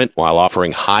environment while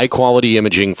offering high-quality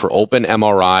imaging for open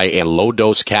MRI and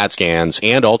low-dose CAT scans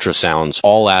and ultrasounds,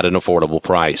 all at an affordable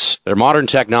price. Their modern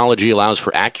technology allows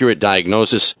for accurate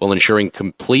diagnosis while ensuring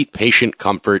complete patient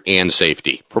comfort and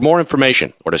safety. For more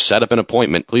information or to set up an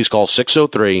appointment, please call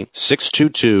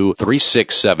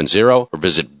 603-622-3670 or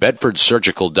visit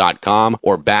bedfordsurgical.com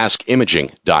or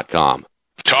baskimaging.com.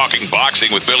 Talking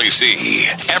Boxing with Billy C.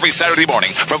 Every Saturday morning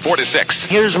from 4 to 6.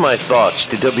 Here's my thoughts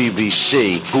to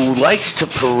WBC, who likes to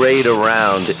parade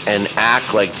around and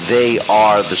act like they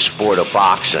are the sport of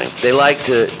boxing. They like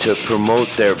to promote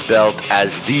their belt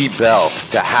as the belt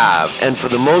to have. And for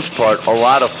the most part, a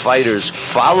lot of fighters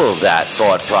follow that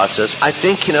thought process. I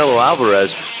think Canelo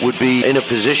Alvarez would be in a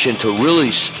position to really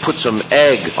put some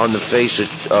egg on the face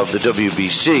of the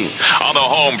WBC. On the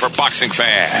home for boxing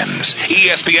fans,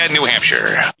 ESPN New Hampshire.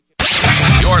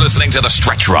 You're listening to The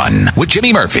Stretch Run with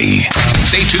Jimmy Murphy.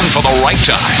 Stay tuned for the right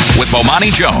time with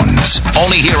Bomani Jones,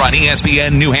 only here on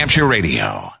ESPN New Hampshire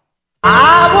Radio.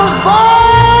 I was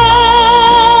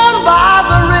born by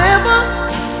the river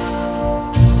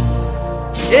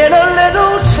in a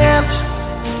little tent.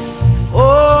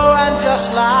 Oh, and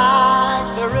just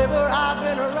like the river I've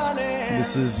been running.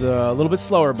 This is a little bit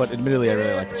slower, but admittedly I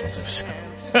really like this one.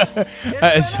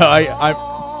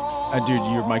 So dude,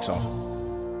 your mic's off.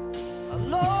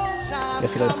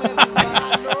 Yes, it is.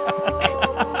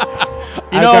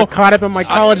 I got caught up in my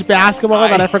college basketball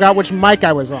that I forgot which mic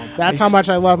I was on. That's how much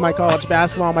I love my college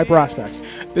basketball and my prospects.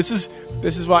 This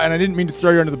is why, and I didn't mean to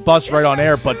throw you under the bus right on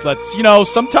air, but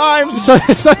sometimes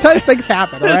sometimes things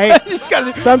happen, all right?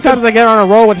 Sometimes I get on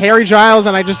a roll with Harry Giles,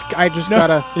 and I just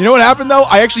gotta. You know what happened though?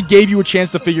 I actually gave you a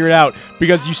chance to figure it out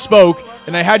because you spoke,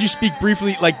 and I had you speak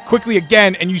briefly, quickly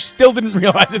again, and you still didn't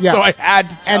realize it. Yeah. So I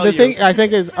had to tell you. And the thing I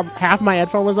think is half my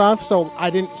headphone was off, so I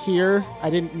did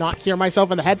not hear myself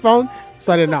in the headphone,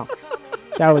 so I didn't know.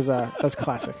 That's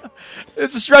classic.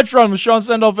 It's a stretch run with Sean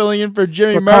Sendall filling in for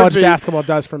Jimmy That's what Murphy. college basketball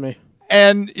does for me.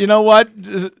 And you know what,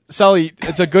 Sully,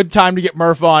 it's a good time to get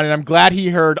Murph on, and I'm glad he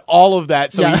heard all of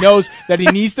that, so he knows that he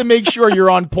needs to make sure you're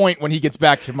on point when he gets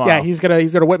back tomorrow. Yeah, he's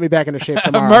gonna whip me back into shape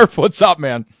tomorrow. Murph, what's up,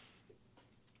 man?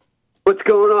 What's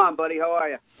going on, buddy? How are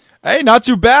you? Hey, not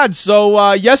too bad. So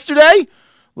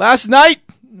last night,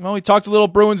 we talked a little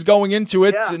Bruins going into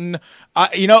it, and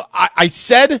I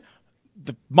said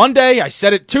Monday, I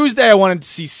said it Tuesday, I wanted to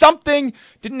see something.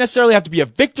 Didn't necessarily have to be a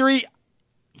victory.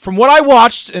 From what I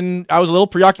watched, and I was a little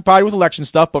preoccupied with election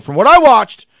stuff, but from what I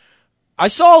watched, I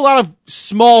saw a lot of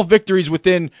small victories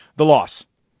within the loss.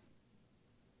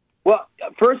 Well,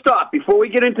 first off, before we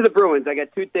get into the Bruins, I got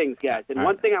two things, guys. And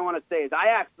one thing I want to say is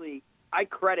I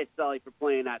credit Sully for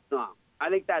playing that song. I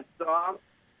think that song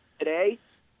today,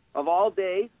 of all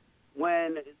days,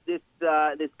 when this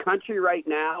country right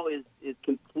now is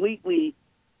completely,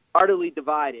 utterly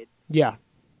divided. Yeah.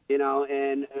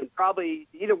 And probably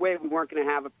either way we weren't going to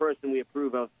have a person we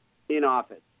approve of in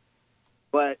office.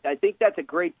 But I think that's a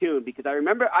great tune because I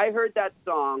remember I heard that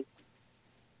song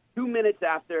 2 minutes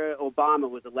after Obama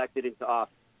was elected into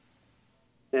office.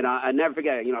 And I never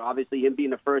forget it. Obviously him being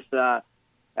the first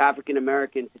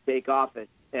African-American to take office.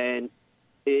 And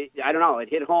it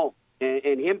hit home.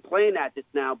 And him playing that just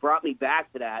now brought me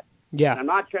back to that. Yeah. And I'm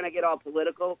not trying to get all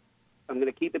political. I'm going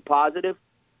to keep it positive.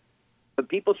 But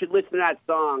people should listen to that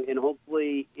song, and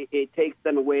hopefully it takes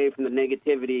them away from the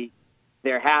negativity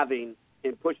they're having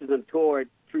and pushes them toward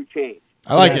true change.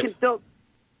 I like it.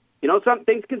 Some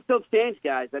things can still change,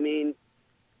 guys. I mean,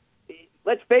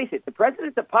 let's face it. The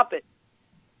president's a puppet.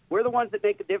 We're the ones that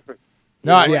make a difference.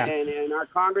 And our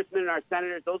congressmen and our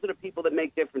senators, those are the people that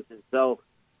make differences. So,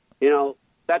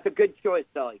 that's a good choice,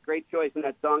 Sully. Great choice in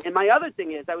that song. And my other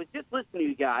thing is, I was just listening to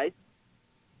you guys,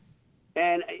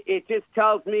 and it just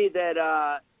tells me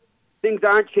that things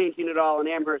aren't changing at all in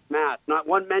Amherst, Mass. Not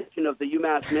one mention of the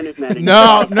UMass Minutemen.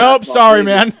 Nope, sorry,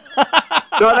 man.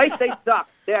 No, they suck.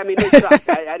 They suck.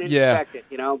 I didn't expect it,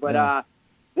 But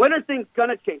when are things going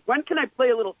to change? When can I play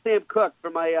a little Sam Cooke for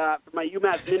my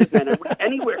UMass Minutemen? Are we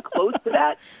anywhere close to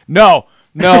that? No.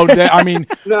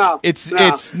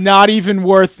 It's not even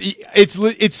worth.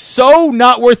 It's so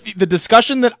not worth the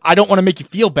discussion that I don't want to make you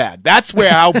feel bad. That's where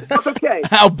how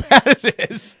bad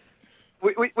it is.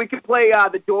 We could play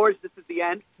The Doors. This is the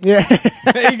end. Yeah,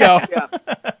 there you go. Yeah.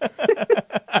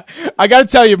 I got to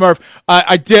tell you, Murph.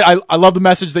 I love the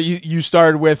message that you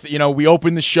started with. We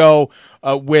opened the show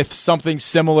with something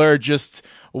similar. Just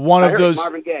one of those.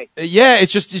 Marvin Gaye. Yeah,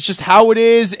 it's just how it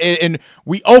is, and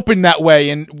we opened that way.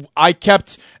 And I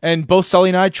kept, and both Sully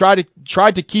and I tried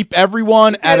to keep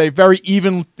everyone at a very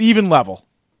even level.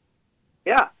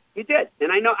 Yeah, you did,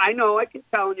 and I know. I can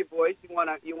tell in your voice you want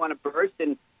to burst,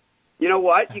 and you know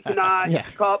what? You can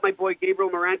call up my boy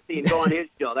Gabriel Morency and go on his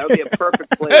show. That would be a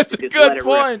perfect place. That's to a just good let it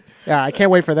point. rip. Yeah, I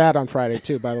can't wait for that on Friday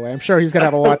too. By the way, I'm sure he's gonna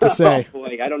have a lot to say. Oh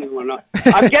boy, I don't even want to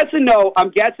know. I'm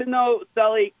guessing though,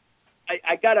 Sully.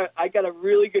 I got a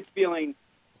really good feeling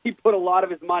he put a lot of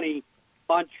his money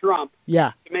on Trump.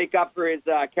 Yeah. To make up for his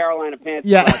Carolina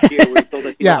Panthers Yeah. last year, where he told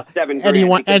us he lost $7,000.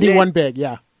 And he won big.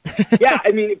 Yeah. Yeah,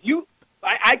 I mean,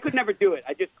 I could never do it.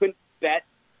 I just couldn't bet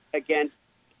against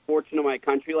the fortune of my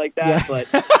country like that.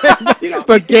 Yeah. But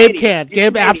but Gabe can.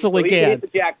 Gabe absolutely can. He can. hit the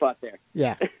jackpot there.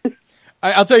 Yeah.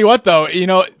 I'll tell you what, though,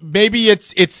 maybe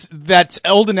it's that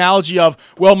old analogy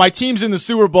of, well, my team's in the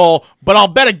Super Bowl, but I'll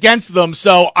bet against them,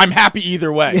 so I'm happy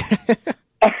either way.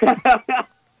 I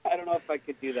don't know if I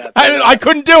could do that. I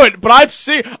couldn't do it, but I've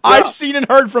seen and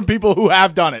heard from people who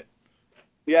have done it.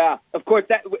 Yeah, of course.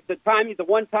 The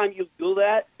one time you do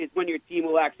that is when your team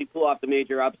will actually pull off the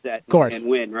major upset and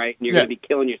win, right? And you're going to be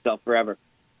killing yourself forever.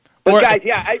 But guys,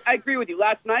 I agree with you.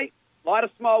 Last night, a lot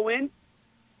of small wins.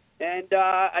 And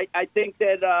I think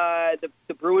that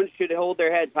the Bruins should hold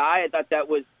their heads high. I thought that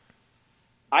was,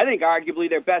 arguably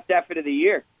their best effort of the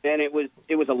year, and it was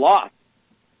a loss.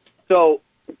 So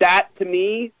that to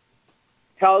me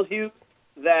tells you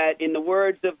that, in the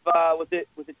words of was it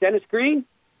Dennis Green,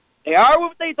 they are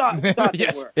what they thought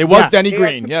yes, they were. It was Denny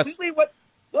Green. Yes.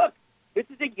 Look, this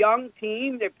is a young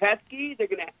team. They're pesky. They're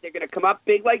gonna come up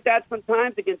big like that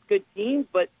sometimes against good teams,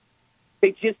 but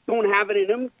they just don't have it in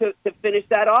them to finish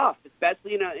that off,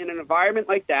 especially in an environment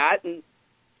like that. And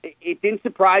it didn't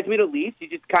surprise me the least. You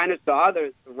just kind of saw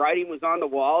the writing was on the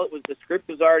wall. The script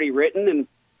was already written, and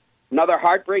another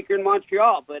heartbreaker in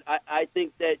Montreal. But I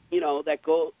think that that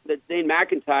goal that Zane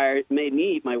McIntyre made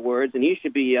me eat my words, and he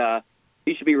should be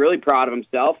really proud of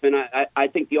himself. And I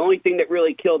think the only thing that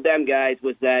really killed them guys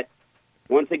was that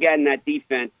once again that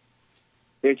defense.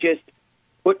 They're just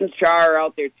putting Char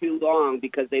out there too long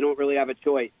because they don't really have a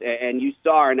choice. And you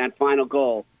saw in that final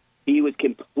goal, he was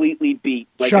completely beat,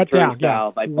 like shut a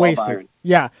down, by Paul wasted. Byron.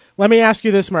 Yeah. Let me ask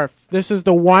you this, Murph. This is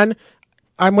the one.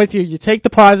 I'm with you. You take the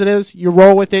positives, you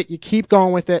roll with it, you keep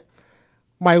going with it.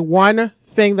 My one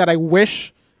thing that I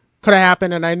wish could have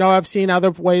happened, and I know I've seen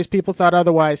other ways people thought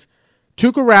otherwise,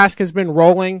 Tuukka Rask has been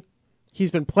rolling.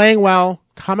 He's been playing well,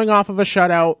 coming off of a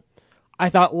shutout. I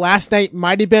thought last night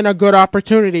might have been a good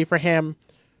opportunity for him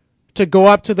to go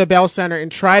up to the Bell Center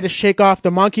and try to shake off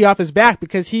the monkey off his back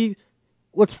because he,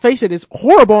 let's face it, is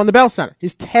horrible in the Bell Center.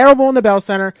 He's terrible in the Bell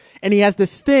Center, and he has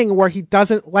this thing where he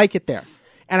doesn't like it there.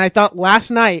 And I thought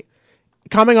last night,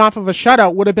 coming off of a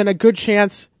shutout would have been a good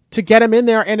chance to get him in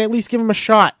there and at least give him a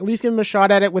shot. At least give him a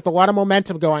shot at it with a lot of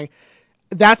momentum going.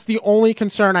 That's the only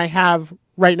concern I have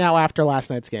right now after last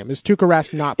night's game, is Tuukka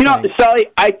Rask not playing. Sully,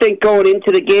 I think going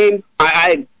into the game,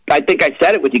 I think I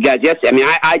said it with you guys yesterday. I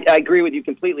mean, I agree with you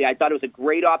completely. I thought it was a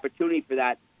great opportunity for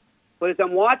that. But as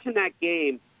I'm watching that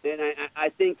game, and I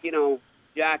think,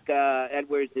 Jack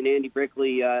Edwards and Andy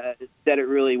Brickley said it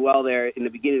really well there in the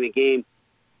beginning of the game.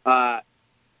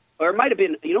 Or it might have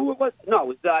been, who it was?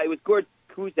 No, it was Gord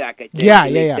Kuzak, I think.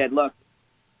 Yeah. Said, look,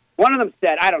 one of them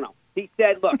said, I don't know. He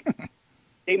said, look,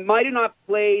 they might have not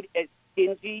played as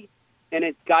stingy and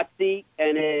as gutsy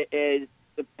and as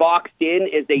boxed in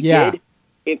as they did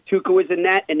if Tuukka was in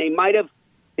net, and they might have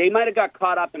got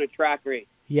caught up in a track race.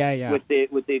 With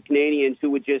the Canadians who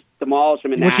would just demolish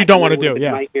them in which you don't want to do.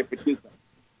 Yeah. For Tuukka.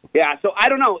 Yeah. So I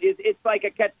don't know. It's like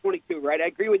a catch-22, right? I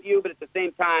agree with you, but at the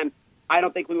same time, I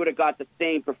don't think we would have got the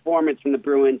same performance from the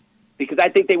Bruins because I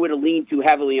think they would have leaned too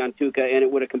heavily on Tuukka, and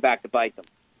it would have come back to bite them.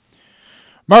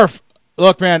 Murph,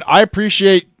 look, man, I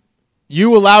appreciate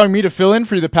you allowing me to fill in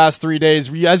for you the past 3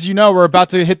 days. As you know, we're about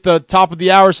to hit the top of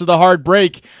the hour, so the hard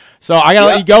break. So I got to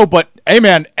let you go. But, hey,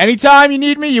 man, anytime you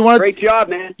need me, great job,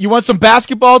 man. You want some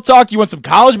basketball talk? You want some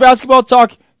college basketball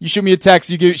talk? You shoot me a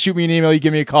text. Shoot me an email. You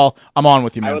give me a call. I'm on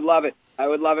with you, man. I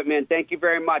would love it, man. Thank you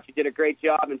very much. You did a great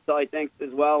job. And, Sully, thanks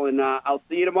as well. And I'll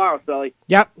see you tomorrow, Sully.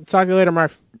 Yep. Talk to you later,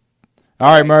 Murph.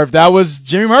 All right, Murph. That was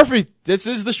Jimmy Murphy. This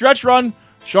is the Stretch Run.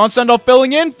 Sean Sendall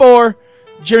filling in for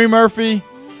Jimmy Murphy.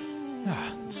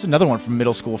 This is another one from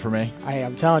middle school for me.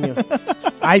 I'm telling you.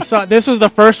 This was the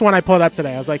first one I pulled up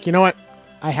today. I was like, you know what?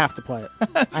 I have to play it.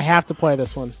 I have to play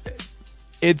this one.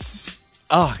 It's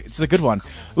a good one.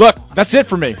 Look, that's it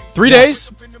for me. 3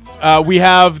 days. We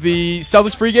have the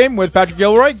Celtics pregame with Patrick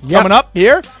Gilroy coming up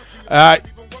here.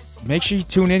 Make sure you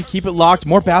tune in. Keep it locked.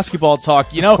 More basketball talk.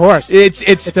 Of course. It's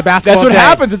a basketball That's what day.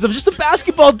 Happens. It's just a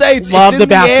basketball day. It's Love in the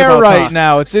the air basketball right talk.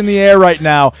 now. It's in the air right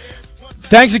now.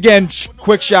 Thanks again.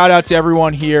 Quick shout out to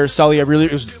everyone here. Sully, it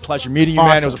was a pleasure meeting you,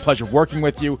 man. It was a pleasure working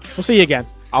with you. We'll see you again.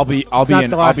 I'll be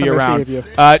around.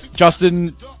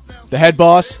 Justin, the head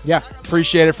boss. Yeah.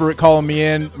 Appreciate it for calling me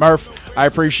in. Murph, I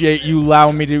appreciate you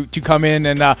allowing me to come in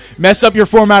and mess up your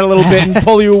format a little bit and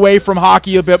pull you away from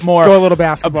hockey a bit more. Go a little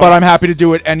basketball. But I'm happy to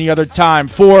do it any other time.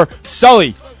 For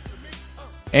Sully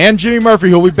and Jimmy Murphy,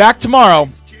 who'll be back tomorrow,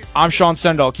 I'm Sean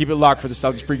Sendall. Keep it locked for the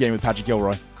Celtics pregame with Patrick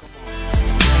Gilroy.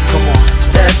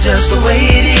 That's just the way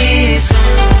it is.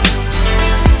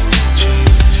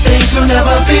 Things will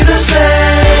never be the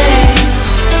same.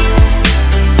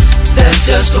 That's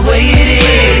just the way it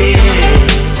is.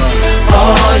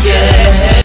 Oh yeah.